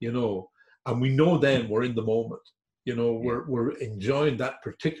 and we know then we're in the moment. We're enjoying that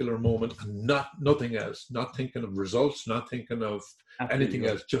particular moment and nothing else, not thinking of results, not thinking of anything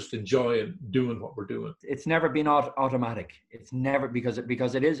else, just enjoying doing what we're doing. It's never been automatic. It's never, because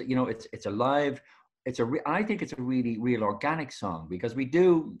it is, it's alive. I think it's a really real organic song, because we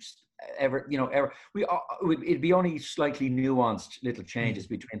do it'd be only slightly nuanced little changes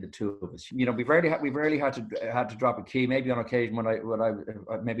between the two of us. We've rarely had to drop a key. Maybe on occasion when I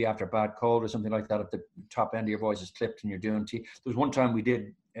maybe after a bad cold or something like that, if the top end of your voice is clipped and you're doing T. There was one time we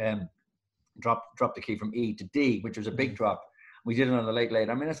did drop the key from E to D, which was a big drop. We did it on the late.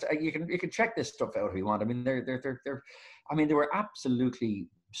 I mean, you can check this stuff out if you want. I mean, they were absolutely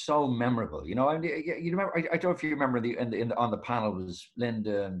so memorable. You remember, I don't know if you remember on the panel was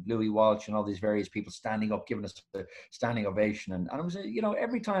Linda and Louis Walsh and all these various people standing up, giving us a standing ovation. And it was,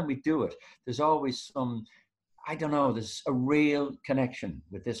 every time we do it, there's always there's a real connection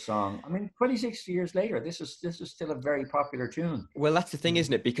with this song. I mean, 26 years later, this is still a very popular tune. Well, that's the thing,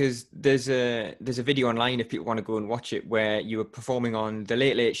 isn't it? Because there's a video online if people want to go and watch it, where you were performing on the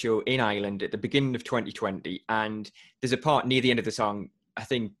Late Late Show in Ireland at the beginning of 2020, and there's a part near the end of the song I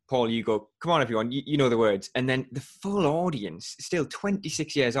think, Paul, you go, come on, everyone, you know the words. And then the full audience, still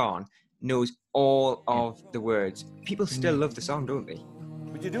 26 years on, knows all of the words. People still love the song, don't they?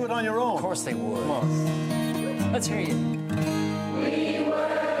 Would you do it on your own? Of course they would. Come on. Let's hear you. We were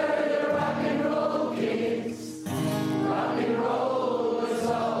the rock and roll kids. Rock and roll was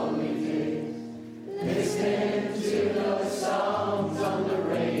all we did. Listening to those songs on the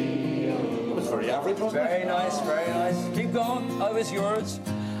radio. It was very average, wasn't it? Very nice, very nice. Keep going. I was yours.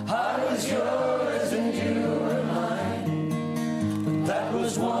 I was yours and you were mine. But that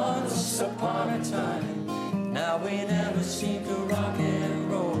was once upon a time. Now we never seem to rock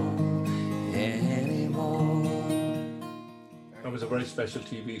and roll anymore. That was a very special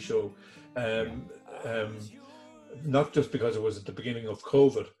TV show. Not just because it was at the beginning of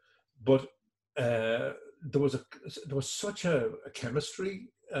COVID, but there was such a chemistry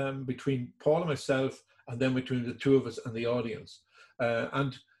between Paul and myself, and then between the two of us and the audience.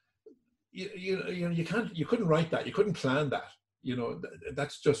 And you couldn't write that, you couldn't plan that.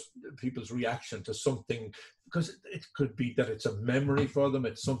 That's just people's reaction to something, because it could be that it's a memory for them,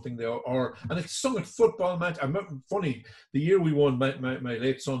 it's something and it's sung at football match. I remember, funny, the year we won, my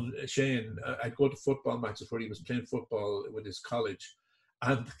late son Shane, I'd go to football matches where he was playing football with his college,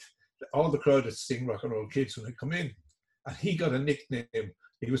 and all the crowd would sing Rock and Roll Kids when they come in, and he got a nickname.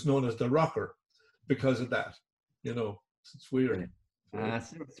 He was known as the Rocker because of that. It's weird.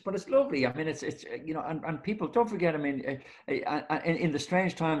 But it's lovely. I mean, it's and people don't forget. I mean, in the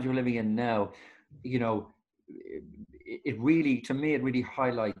strange times we're living in now, it really, to me, it really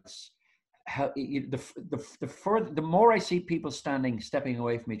highlights how the more I see people stepping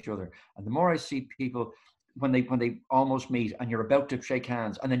away from each other, and the more I see people when they almost meet and you're about to shake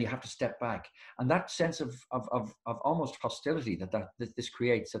hands and then you have to step back, and that sense of almost hostility that this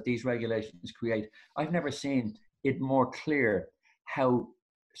creates, that these regulations create, I've never seen it more clear how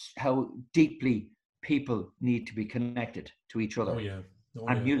deeply people need to be connected to each other.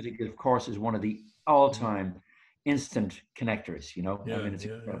 And music, of course, is one of the all-time instant connectors. I mean, it's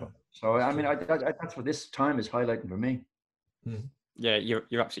incredible. So I mean, that's what this time is highlighting for me. Yeah,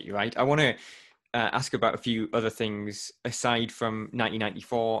 you're absolutely right. I want to ask about a few other things aside from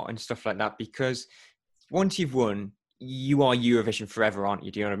 1994 and stuff like that, because once you've won, you are Eurovision forever, aren't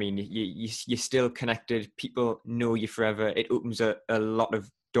you? Do you know what I mean? You're still connected. People know you forever. It opens a lot of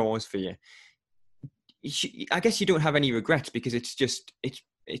doors for you. I guess you don't have any regrets, because it's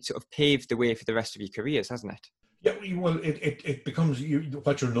sort of paved the way for the rest of your careers, hasn't it? Yeah, well, it becomes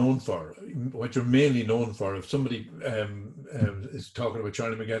what you're known for, what you're mainly known for. If somebody is talking about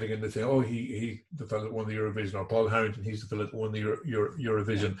Charlie McGettigan and they say, "Oh, he the fellow that won the Eurovision," or Paul Harrington, he's the fellow that won the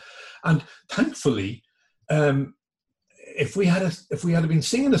Eurovision, and thankfully. If we had been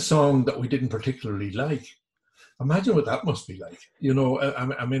singing a song that we didn't particularly like, imagine what that must be like.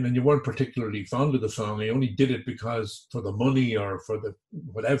 I mean, and you weren't particularly fond of the song, you only did it because for the money or for the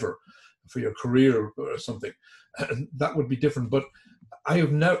whatever, for your career or something, and that would be different. But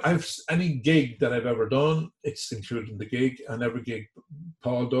any gig that I've ever done, it's included in the gig, and every gig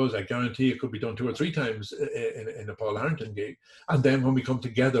Paul does, I guarantee it could be done 2 or 3 times in a Paul Harrington gig. And then when we come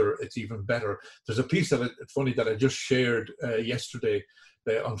together, it's even better. There's a piece it's funny that I just shared yesterday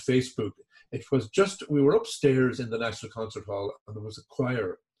on Facebook. It was we were upstairs in the National Concert Hall, and there was a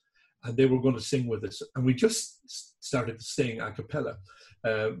choir, and they were going to sing with us, and we just started to sing a cappella.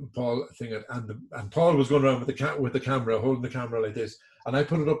 Paul singing, and Paul was going around with the camera, holding the camera like this, and I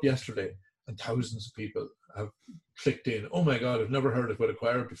put it up yesterday, and thousands of people have clicked in. Oh my God, I've never heard it with a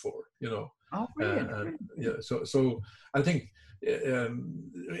choir before. Oh, brilliant. Yeah. So I think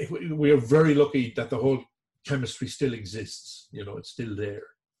we are very lucky that the whole chemistry still exists. It's still there.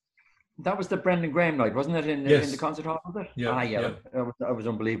 That was the Brendan Graham night, wasn't it? In the concert hall, was it? Yeah. That was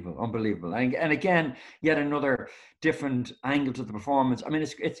unbelievable. And again, yet another different angle to the performance. I mean,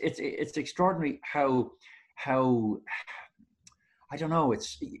 it's extraordinary how I don't know,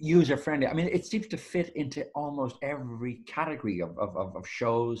 it's user friendly. I mean, it seems to fit into almost every category of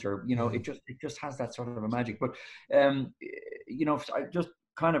shows, or it just has that sort of a magic. But I just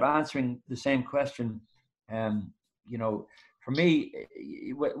kind of answering the same question. For me,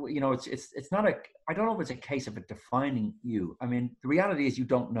 it's not I don't know if it's a case of it defining you. I mean, the reality is you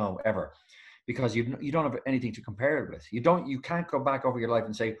don't know ever, because you don't have anything to compare it with. You can't go back over your life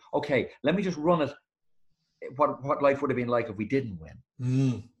and say, okay, let me just run it. What life would have been like if we didn't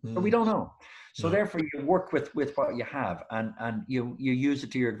win. But we don't know. So therefore you work with what you have, and you use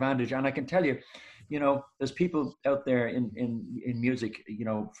it to your advantage. And I can tell you, there's people out there in music,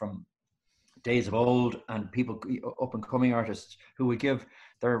 from days of old, and people up and coming artists who would give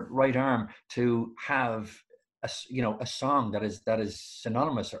their right arm to have a song that is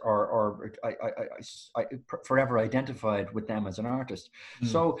synonymous or forever identified with them as an artist.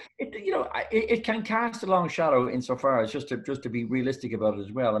 So it can cast a long shadow insofar as just to be realistic about it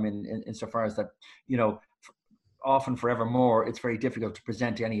as well. I mean, insofar as that, often forevermore, it's very difficult to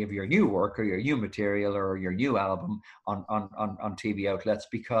present any of your new work or your new material or your new album on TV outlets,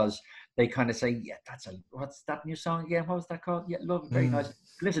 because they kind of say, yeah, what's that new song again? What was that called? Yeah, love, very nice.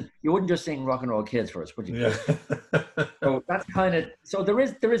 Listen, you wouldn't just sing Rock and Roll Kids for us, would you? Yeah. So that's kind of, so there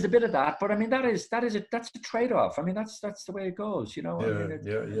is a bit of that, but I mean, that's a trade-off. I mean, that's the way it goes, Yeah, I mean,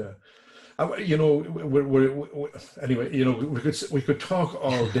 yeah. Anyway, we could talk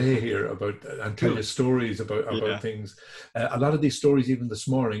all day here about and tell you stories about things. A lot of these stories, even this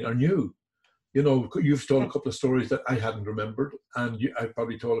morning, are new. You've told a couple of stories that I hadn't remembered, and I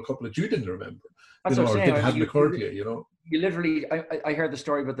probably told a couple that you didn't remember. That's what I'm saying. Hadn't occurred to you. You literally, I heard the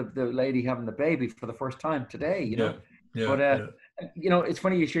story about the lady having the baby for the first time today. Yeah. But it's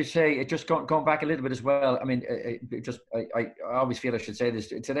funny you should say it. Just going back a little bit as well. I mean, I always feel I should say this.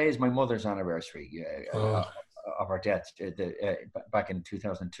 Today is my mother's anniversary of her death back in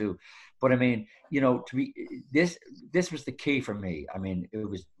 2002. But I mean, to be this was the key for me. I mean, it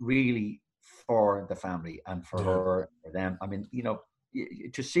was really for the family and for her, for them. I mean,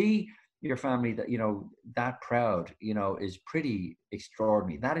 to see your family that proud, is pretty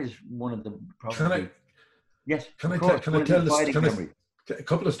extraordinary. That is one of the probably. Yes. Can I tell a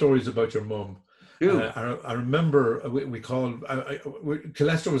couple of stories about your mum? I remember we called.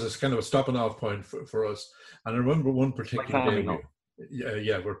 Killester was a kind of a stopping off point for us, and I remember one particular day.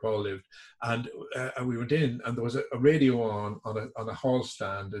 Where Paul lived, and we went in, and there was a radio on a hall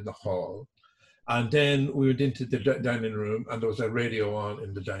stand in the hall, and then we went into the dining room, and there was a radio on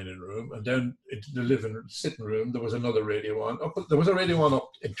in the dining room, and then into the sitting room there was another radio on. There was a radio on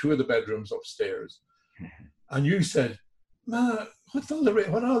up in two of the bedrooms upstairs. And you said, "Ma, what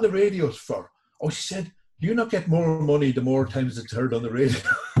are all the radios for?" Oh, she said, "Do you not get more money the more times it's heard on the radio?"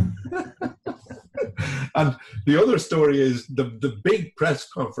 And the other story is the big press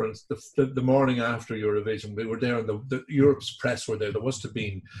conference the morning after Eurovision. We were there, and the Europe's press were there. There must have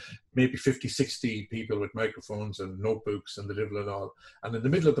been maybe 50, 60 people with microphones and notebooks and the devil and all. And in the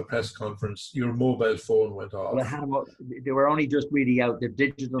middle of the press conference, your mobile phone went off. Well, they were only just really out. The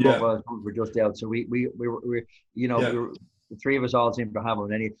digital mobile phones were just out. So we were, the three of us all seemed to have one.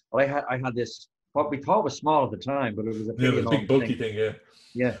 But I had this, what we thought was small at the time, but it was a big bulky thing.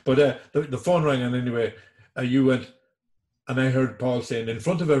 Yeah. But the phone rang, and anyway, you went, and I heard Paul saying in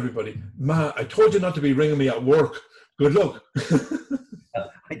front of everybody, "Ma, I told you not to be ringing me at work. Good luck."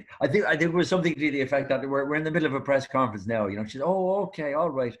 I think it was something to the effect that we're in the middle of a press conference now. She said, "Oh, okay, all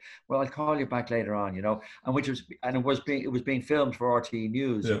right. Well, I'll call you back later on." And it was being filmed for RTE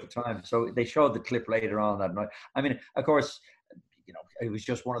News at the time, so they showed the clip later on that night. I mean, of course, it was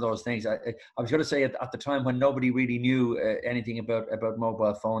just one of those things. I was going to say at the time when nobody really knew anything about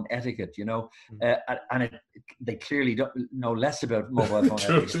mobile phone etiquette, they clearly don't know less about mobile phone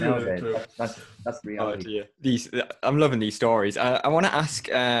etiquette nowadays. That's the reality. I'm loving these stories. I want to ask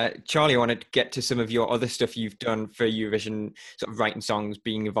Charlie. I want to get to some of your other stuff you've done for Eurovision, sort of writing songs,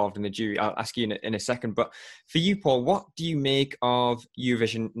 being involved in the jury. I'll ask you in a second. But for you, Paul, what do you make of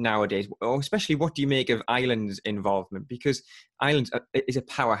Eurovision nowadays, or especially what do you make of Ireland's involvement? Because Ireland is a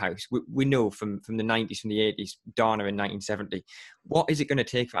powerhouse. We know from the 90s, from the 80s, Donna in 1970. What is it going to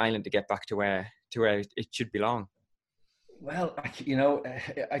take for Ireland to get back to where it should belong? Well, I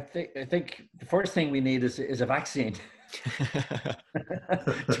think the first thing we need is a vaccine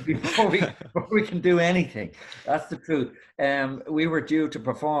before we can do anything. That's the truth. We were due to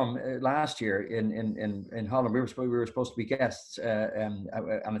perform last year in Holland. We were supposed to be guests, and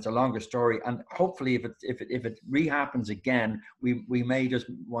it's a longer story. And hopefully, if it rehappens again, we may just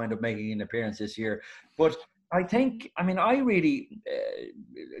wind up making an appearance this year. But I think, I really,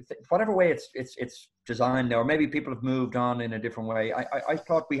 whatever way it's designed now, or maybe people have moved on in a different way. I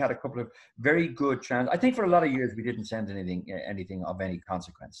thought we had a couple of very good chances. I think for a lot of years we didn't send anything of any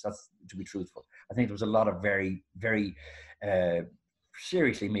consequence. That's to be truthful. I think there was a lot of very, very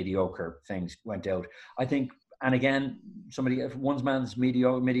seriously mediocre things went out. I think, and again, one man's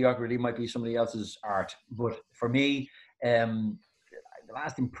mediocrity might be somebody else's art. But for me, the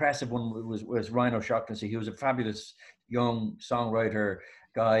last impressive one was Rhino Shocknessy. He was a fabulous young songwriter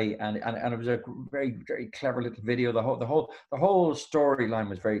guy, and it was a very, very clever little video. The whole storyline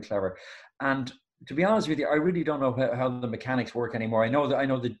was very clever. And to be honest with you, I really don't know how the mechanics work anymore. I know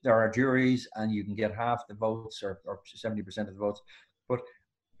that there are juries, and you can get half the votes or 70% of the votes, but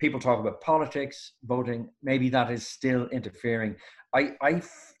people talk about politics, voting. Maybe that is still interfering. I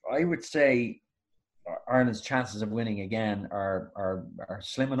would say, Ireland's chances of winning again are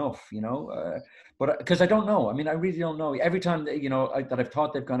slim enough, but because I don't know. I mean, I really don't know. Every time that, that I've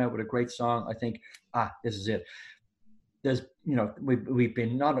thought they've gone out with a great song, I think, this is it. There's, we've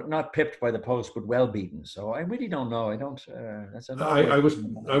been not pipped by the post, but well beaten. So I really don't know. I don't. I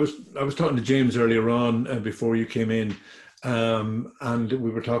was talking to James earlier on before you came in, and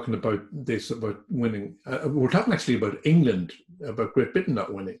we were talking about winning. We're talking actually about England, about Great Britain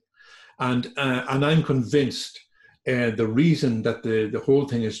not winning, and I'm convinced the reason that the whole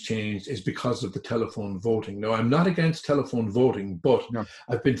thing has changed is because of the telephone voting. Now, I'm not against telephone voting, but no.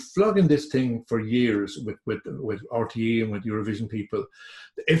 I've been flogging this thing for years with RTE and with Eurovision people.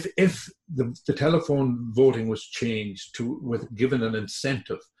 If the telephone voting was changed with given an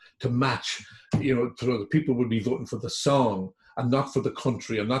incentive to match, so the people would be voting for the song and not for the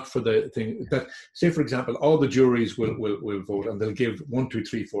country and not for the thing that, say, for example, all the juries will vote and they'll give 1, 2,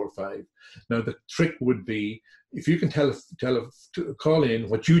 3, 4, 5. Now, the trick would be, if you can call in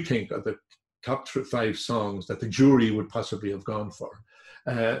what you think are the top 5 songs that the jury would possibly have gone for.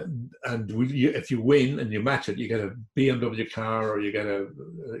 If you win and you match it, you get a BMW car, or you get a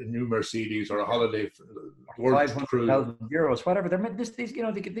new Mercedes, or a holiday world cruise. €500,000, whatever.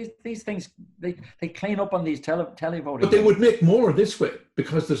 These things they clean up on these televoting. But they would make more this way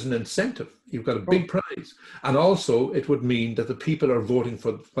because there's an incentive. You've got a big prize, and also it would mean that the people are voting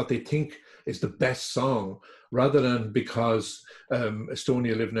for what they think is the best song, rather than because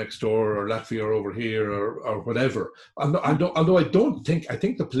Estonia live next door, or Latvia are over here, or whatever. Although I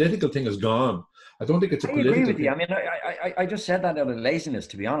think the political thing is gone. I don't think it's a political thing. I agree with you. I mean, I just said that out of laziness,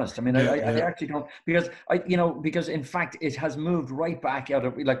 to be honest. I mean, I actually don't, because in fact it has moved right back out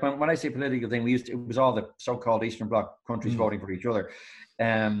of, like, when I say political thing, it was all the so-called Eastern Bloc countries voting for each other,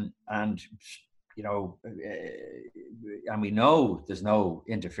 and we know there's no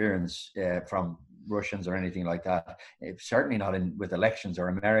interference from Russians or anything like that. Certainly not with elections or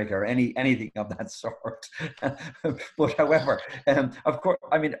America or anything of that sort. But however, of course,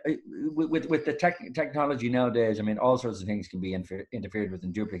 I mean, with the technology nowadays, I mean, all sorts of things can be interfered with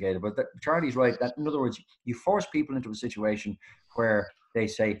and duplicated. But Charlie's right. That, in other words, you force people into a situation where they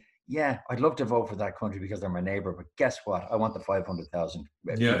say, yeah, I'd love to vote for that country because they're my neighbour, but guess what? I want the 500,000.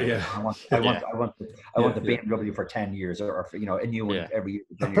 Yeah. I want the BMW for 10 years, or for, a new one every year.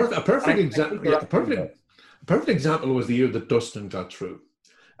 A perfect example was the year that Dustin got through.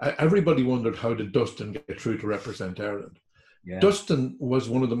 Everybody wondered, how did Dustin get through to represent Ireland? Yeah. Dustin was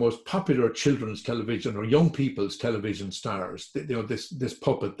one of the most popular children's television or young people's television stars. This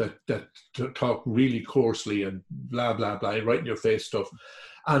puppet that talked really coarsely and blah blah blah, right in your face stuff,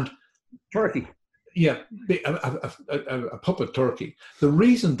 and turkey. Yeah, a puppet turkey. The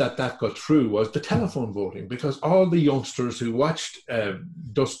reason that got through was the telephone voting, because all the youngsters who watched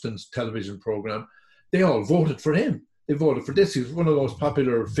Dustin's television program, they all voted for him. They voted for this. He was one of those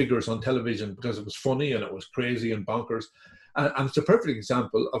popular figures on television because it was funny and it was crazy and bonkers. And it's a perfect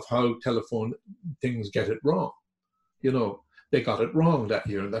example of how telephone things get it wrong. They got it wrong that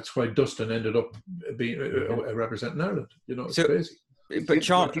year, and that's why Dustin ended up being representing Ireland. It's crazy. But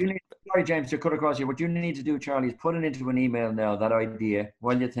sorry, James, to cut across here. What you need to do, Charlie, is put it into an email now, that idea,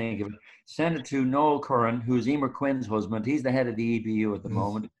 while you think of it. Send it to Noel Curran, who's Emer Quinn's husband. He's the head of the EBU at the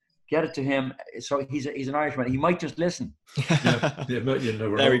moment. Get it to him. So he's an Irishman. He might just listen. There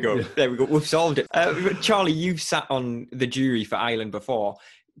we go. Yeah. There we go. We've solved it. Charlie, you've sat on the jury for Ireland before.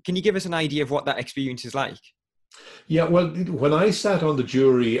 Can you give us an idea of what that experience is like? Yeah, well, when I sat on the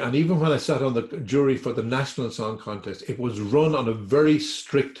jury, and even when I sat on the jury for the National Song Contest, it was run on a very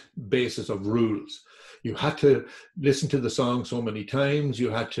strict basis of rules. You had to listen to the song so many times. You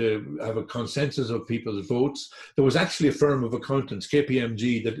had to have a consensus of people's votes. There was actually a firm of accountants,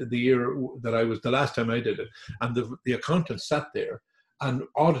 KPMG, that the year that the last time I did it, and the accountant sat there and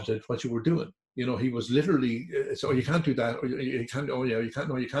audited what you were doing. He was literally, so you can't do that, or you can't,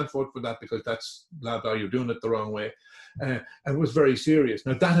 you can't vote for that because that's blah, blah, you're doing it the wrong way. And it was very serious.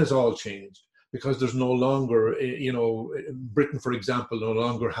 Now, that has all changed, because there's no longer, Britain, for example, no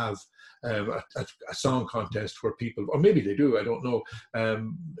longer have a song contest where people, or maybe they do, I don't know.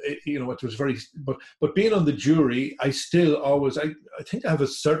 It was very, but being on the jury, I still always, I think I have a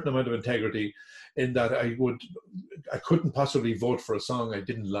certain amount of integrity in that I couldn't possibly vote for a song I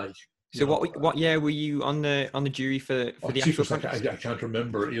didn't like. So what year were you on the jury for the actual contest? I can't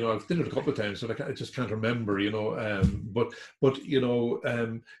remember. I've done it a couple of times, so I just can't remember. But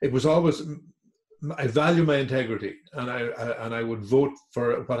it was always, I value my integrity, and I would vote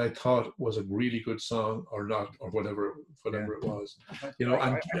for what I thought was a really good song or not, or whatever it was.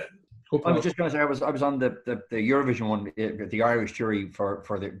 I was just going to say I was on the Eurovision one, the Irish jury for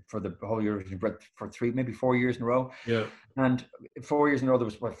the whole Eurovision for maybe 4 years in a row. Yeah. And 4 years in a row there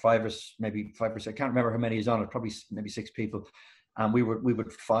was what, maybe 5%. I can't remember how many is on it. Probably maybe 6 people, and we would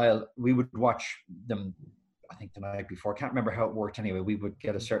watch them. I think the night before. I can't remember how it worked anyway. We would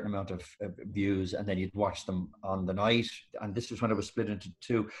get a certain amount of views, and then you'd watch them on the night. And this was when it was split into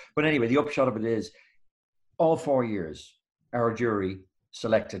 2. But anyway, the upshot of it is, all 4 years, our jury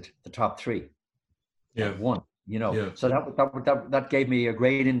selected the top 3. Yeah. One, So that gave me a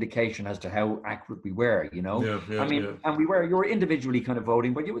great indication as to how accurate we were, And you were individually kind of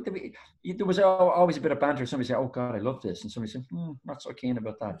voting, but there was always a bit of banter. Somebody said, "Oh God, I love this," and somebody said, "Not so keen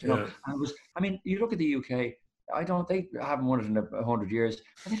about that." And you look at the UK. They haven't won it in 100 years,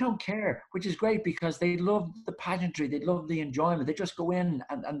 and they don't care, which is great because they love the pageantry, they love the enjoyment. They just go in,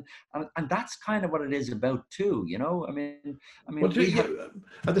 and that's kind of what it is about too,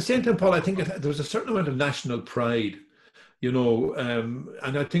 at the same time, Paul, I think there was a certain amount of national pride,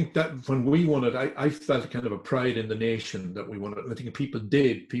 and I think that when we won it, I felt kind of a pride in the nation that we won it. And I think the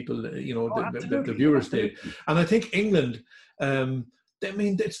viewers did, and I think England.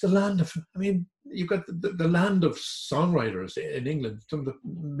 It's the land of. You've got the land of songwriters in England. Some of the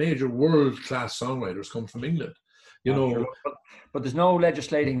major world-class songwriters come from England. But there's no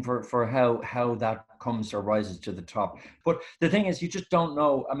legislating for how that comes or rises to the top. But the thing is, you just don't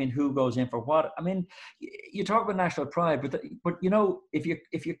know. Who goes in for what? You talk about national pride, but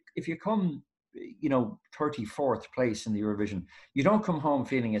if you come, 34th place in the Eurovision, you don't come home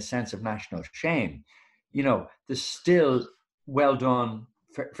feeling a sense of national shame. There's still well done.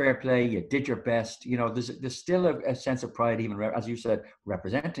 Fair play, you did your best. There's still a sense of pride, even as you said,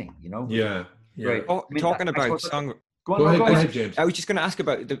 representing. Yeah. Right. Talking about song. Go ahead, James. I was just going to ask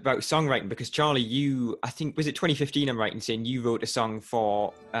about songwriting, because Charlie, I think was it 2015? I'm right in saying you wrote a song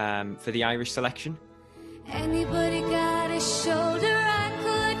for the Irish selection. Anybody got a shoulder I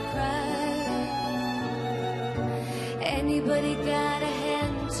could cry? Anybody got a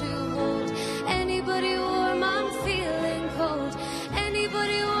hand to hold? Anybody warm? I'm feeling cold.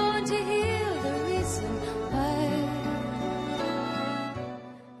 Anybody want to hear the reason why?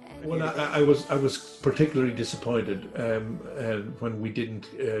 Well, I was particularly disappointed when we didn't.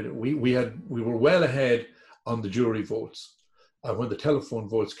 We were well ahead on the jury votes. When the telephone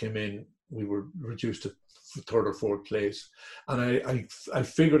votes came in, we were reduced to 3rd or 4th place. And I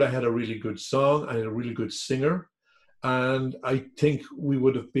figured I had a really good song. I had a really good singer. And I think we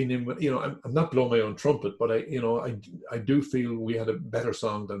would have been in, I'm not blowing my own trumpet, but I do feel we had a better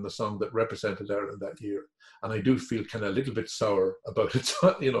song than the song that represented Ireland that year. And I do feel kind of a little bit sour about it,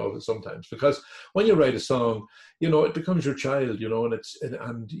 sometimes, because when you write a song, it becomes your child,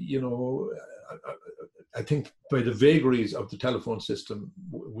 I think by the vagaries of the telephone system,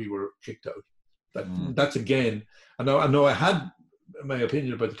 we were kicked out. That's again, I know I had my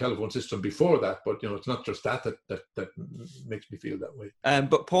opinion about the telephone system before that, but it's not just that makes me feel that way.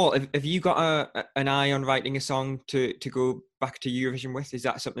 But Paul, have you got an eye on writing a song to go back to Eurovision with? Is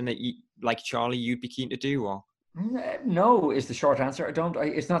that something that you, like Charlie, you'd be keen to do, or? No, is the short answer. I don't.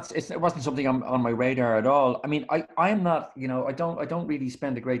 It wasn't something on my radar at all. I'm not. I don't really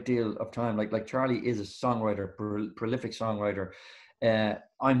spend a great deal of time. Like Charlie is a songwriter, prolific songwriter.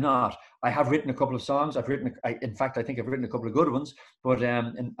 I'm not. I have written a couple of songs. In fact, I think I've written a couple of good ones. But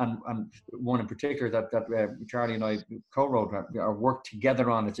and one in particular that Charlie and I co-wrote or worked together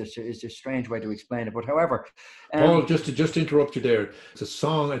on. It's a strange way to explain it. But however, Paul, just to interrupt you there, it's a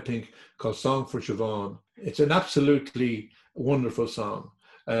song I think called "Song for Siobhan." It's an absolutely wonderful song.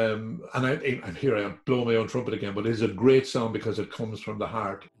 And I'm here. I blow my own trumpet again, but it's a great song because it comes from the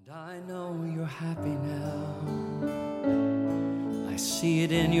heart. And I know you're happy now. I see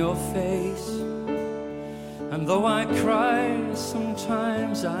it in your face. And though I cry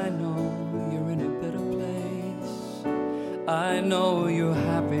sometimes, I know you're in a better place. I know you're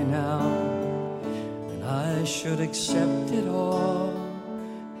happy now, and I should accept it all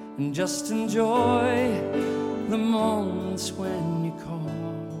and just enjoy the moments when you call.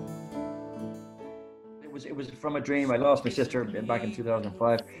 It was from a dream. I lost my sister back in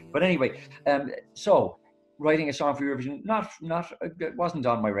 2005. But anyway, so writing a song for Eurovision, it wasn't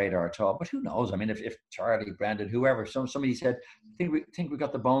on my radar at all. But who knows? If Charlie, Brendan, whoever, somebody said, think we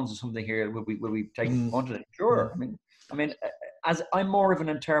got the bones of something here. Will we take one to it? Sure. As I'm more of an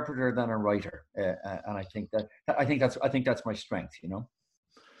interpreter than a writer, and I think that's my strength.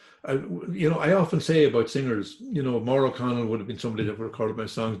 I often say about singers, Maura O'Connell would have been somebody that recorded my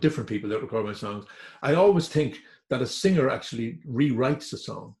songs, different people that record my songs. I always think that a singer actually rewrites a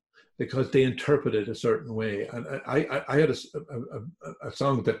song. because they interpret it a certain way. And I had a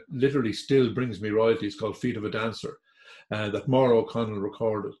song that literally still brings me royalties called Feet of a Dancer that Maura O'Connell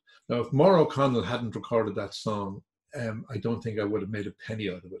recorded. Now, if Maura O'Connell hadn't recorded that song, I don't think I would have made a penny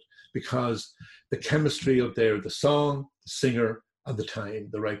out of it, because the chemistry of the song, the singer, and the time,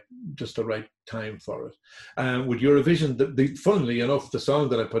 the right time for it. With Eurovision, funnily enough, the song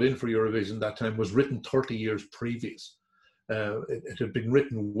that I put in for Eurovision that time was written 30 years previous. It had been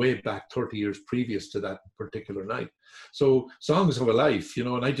written way back 30 years previous to that particular night. So songs have a life, you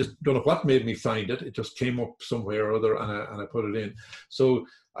know, and I just don't know what made me find it. It just came up somewhere or other, and I put it in. So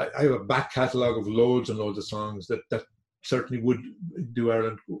I have a back catalogue of loads and loads of songs that certainly would do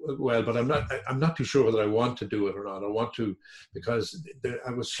Ireland well, but I'm not too sure whether I want to do it or not. I want to, because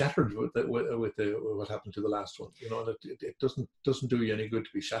I was shattered with what happened to the last one. You know, and it doesn't do you any good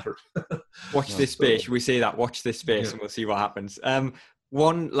to be shattered. Watch this space. We say that. Watch this space, and we'll see what happens.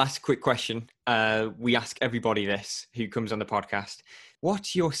 One last quick question. We ask everybody this who comes on the podcast.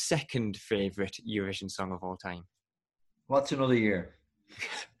 What's your second favourite Eurovision song of all time? What's Another Year?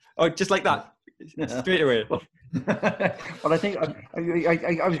 Oh, just like that, straight away. Well, I think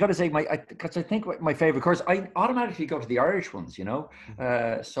I was going to say because I think my favorite, of course, I automatically go to the Irish ones, you know.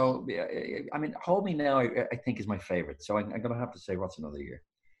 So I mean, Hold Me Now, I think is my favorite. So I'm going to have to say What's Another Year.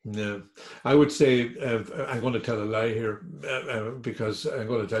 Yeah, I would say I'm going to tell a lie here because I'm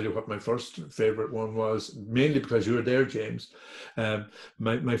going to tell you what my first favorite one was, mainly because you were there, James.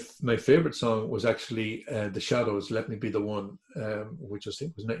 My favorite song was actually The Shadows' "Let Me Be the One," which I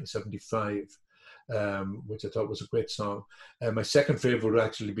think was 1975. Which I thought was a great song. My second favorite would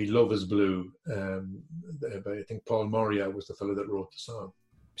actually be Love Is Blue. By, I think Paul Moria was the fellow that wrote the song.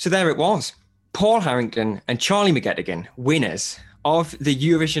 So there it was. Paul Harrington and Charlie McGettigan, winners of the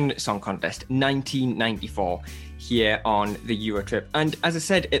Eurovision Song Contest 1994 here on the Eurotrip. And as I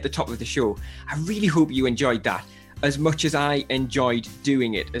said at the top of the show, I really hope you enjoyed that as much as I enjoyed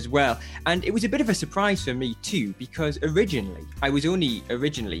doing it as well. And it was a bit of a surprise for me too, because I was only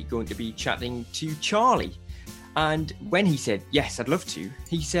originally going to be chatting to Charlie. And when he said, yes, I'd love to,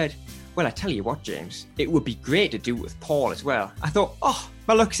 he said, well, I tell you what, James, it would be great to do it with Paul as well. I thought, oh,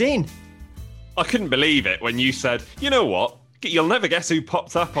 my luck's in. I couldn't believe it when you said, you know what, you'll never guess who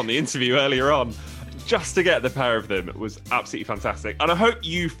popped up on the interview earlier on. Just to get the pair of them, it was absolutely fantastic. And I hope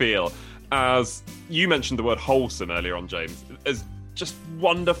you feel, as you mentioned the word wholesome earlier on, James, as just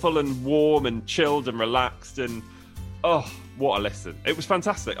wonderful and warm and chilled and relaxed, and oh, what a listen. It was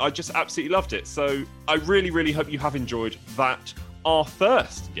fantastic. I just absolutely loved it. So I really, really hope you have enjoyed that, our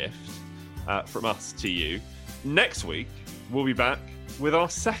first gift from us to you. Next week, we'll be back with our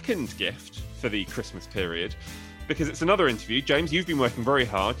second gift for the Christmas period, because it's another interview. James, you've been working very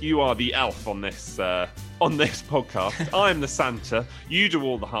hard. You are the elf on this podcast. I'm the Santa. You do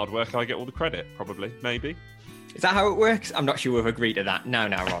all the hard work. I get all the credit, probably, maybe. Is that how it works? I'm not sure we've agreed to that. Now,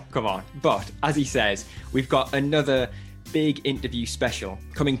 Rob, come on. But as he says, we've got another big interview special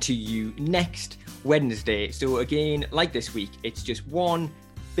coming to you next Wednesday. So again, like this week, it's just one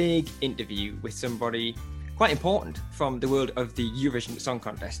big interview with somebody quite important from the world of the Eurovision Song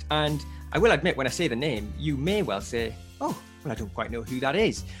Contest. And I will admit, when I say the name, you may well say, oh, well, I don't quite know who that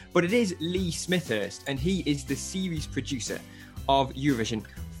is. But it is Lee Smithhurst, and he is the series producer of Eurovision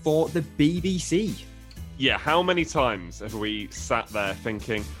for the BBC. Yeah, how many times have we sat there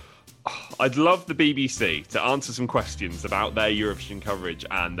thinking, oh, I'd love the BBC to answer some questions about their Eurovision coverage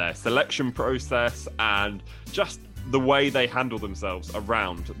and their selection process and just the way they handle themselves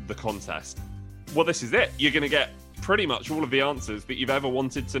around the contest. Well, this is it. You're going to get pretty much all of the answers that you've ever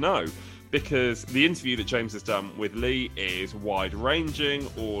wanted to know, because the interview that James has done with Lee is wide-ranging,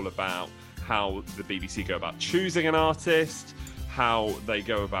 all about how the BBC go about choosing an artist, how they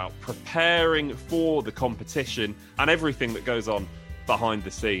go about preparing for the competition, and everything that goes on behind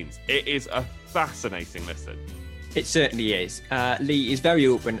the scenes. It is a fascinating listen. It certainly is. Lee is very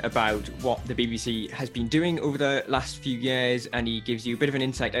open about what the BBC has been doing over the last few years, and he gives you a bit of an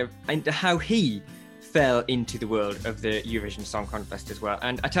insight into how he fell into the world of the Eurovision Song Contest as well.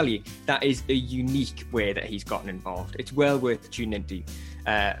 And I tell you, that is a unique way that he's gotten involved. It's well worth tuning into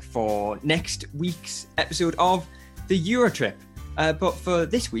for next week's episode of the Eurotrip. But for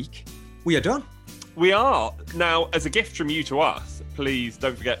this week, we are done. We are. Now, as a gift from you to us, please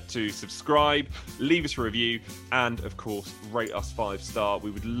don't forget to subscribe, leave us a review, and of course, rate us 5-star. We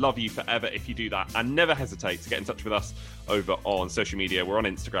would love you forever if you do that. And never hesitate to get in touch with us over on social media. We're on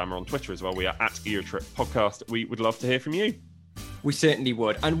Instagram, we're on Twitter as well. We are at Eurotrip Podcast. We would love to hear from you. We certainly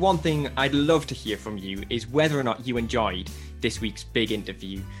would. And one thing I'd love to hear from you is whether or not you enjoyed this week's big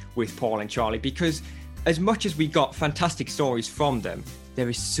interview with Paul and Charlie, because as much as we got fantastic stories from them, There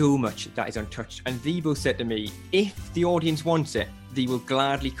is so much that is untouched. And they both said to me, if the audience wants it, they will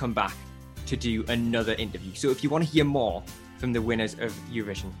gladly come back to do another interview. So if you want to hear more from the winners of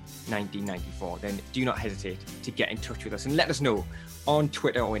Eurovision 1994, then do not hesitate to get in touch with us and let us know on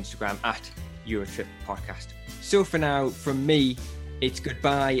Twitter or Instagram at Eurotrip Podcast. So for now, from me, it's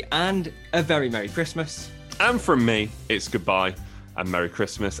goodbye and a very Merry Christmas. And from me, it's goodbye and Merry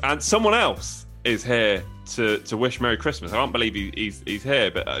Christmas. And someone else is here to wish Merry Christmas. I can't believe he's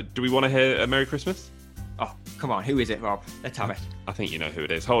here, but do we want to hear a Merry Christmas? Oh, come on, who is it, Rob? Let's have it. I think you know who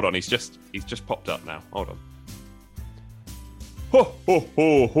it is. Hold on, he's just popped up now. Hold on. Ho, ho,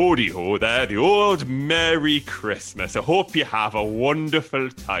 ho, hoody ho there, the old Merry Christmas. I hope you have a wonderful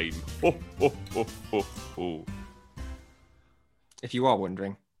time. Ho, ho, ho, ho, ho. If you are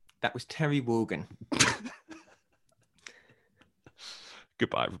wondering, that was Terry Wogan.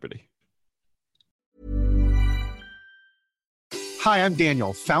 Goodbye, everybody. Hi, I'm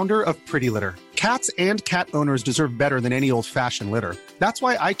Daniel, founder of Pretty Litter. Cats and cat owners deserve better than any old-fashioned litter. That's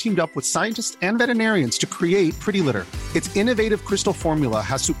why I teamed up with scientists and veterinarians to create Pretty Litter. Its innovative crystal formula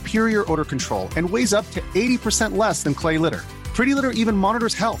has superior odor control and weighs up to 80% less than clay litter. Pretty Litter even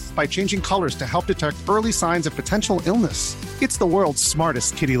monitors health by changing colors to help detect early signs of potential illness. It's the world's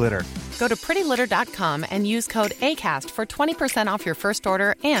smartest kitty litter. Go to prettylitter.com and use code ACAST for 20% off your first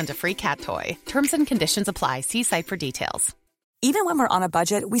order and a free cat toy. Terms and conditions apply. See site for details. Even when we're on a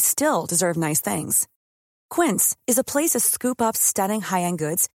budget, we still deserve nice things. Quince is a place to scoop up stunning high-end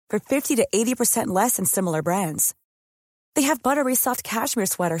goods for 50 to 80% less than similar brands. They have buttery soft cashmere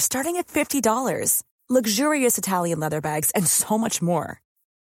sweaters starting at $50, luxurious Italian leather bags, and so much more.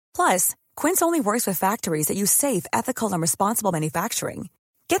 Plus, Quince only works with factories that use safe, ethical, and responsible manufacturing.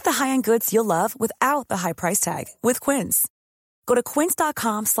 Get the high-end goods you'll love without the high price tag with Quince. Go to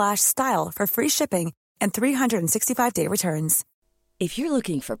quince.com/style for free shipping and 365-day returns. If you're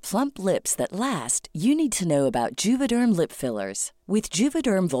looking for plump lips that last, you need to know about Juvederm lip fillers. With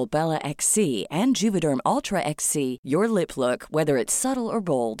Juvederm Volbella XC and Juvederm Ultra XC, your lip look, whether it's subtle or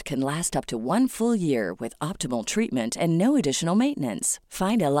bold, can last up to 1 full year with optimal treatment and no additional maintenance.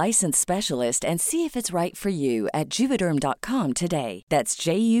 Find a licensed specialist and see if it's right for you at Juvederm.com today. That's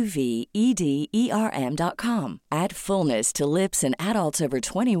JUVEDERM.com. Add fullness to lips in adults over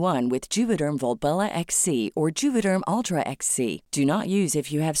 21 with Juvederm Volbella XC or Juvederm Ultra XC. Do not use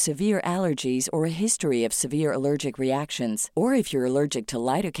if you have severe allergies or a history of severe allergic reactions, or if you're allergic to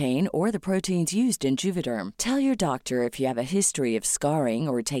lidocaine or the proteins used in Juvederm. Tell your doctor if you have a history of scarring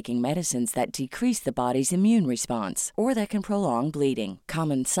or taking medicines that decrease the body's immune response or that can prolong bleeding.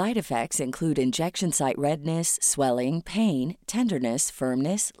 Common side effects include injection site redness, swelling, pain, tenderness,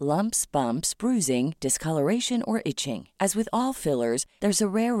 firmness, lumps, bumps, bruising, discoloration, or itching. As with all fillers, there's a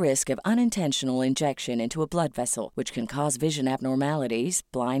rare risk of unintentional injection into a blood vessel, which can cause vision abnormalities,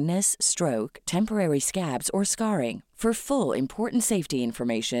 blindness, stroke, temporary scabs, or scarring. For full, important safety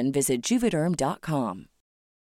information, visit Juvederm.com.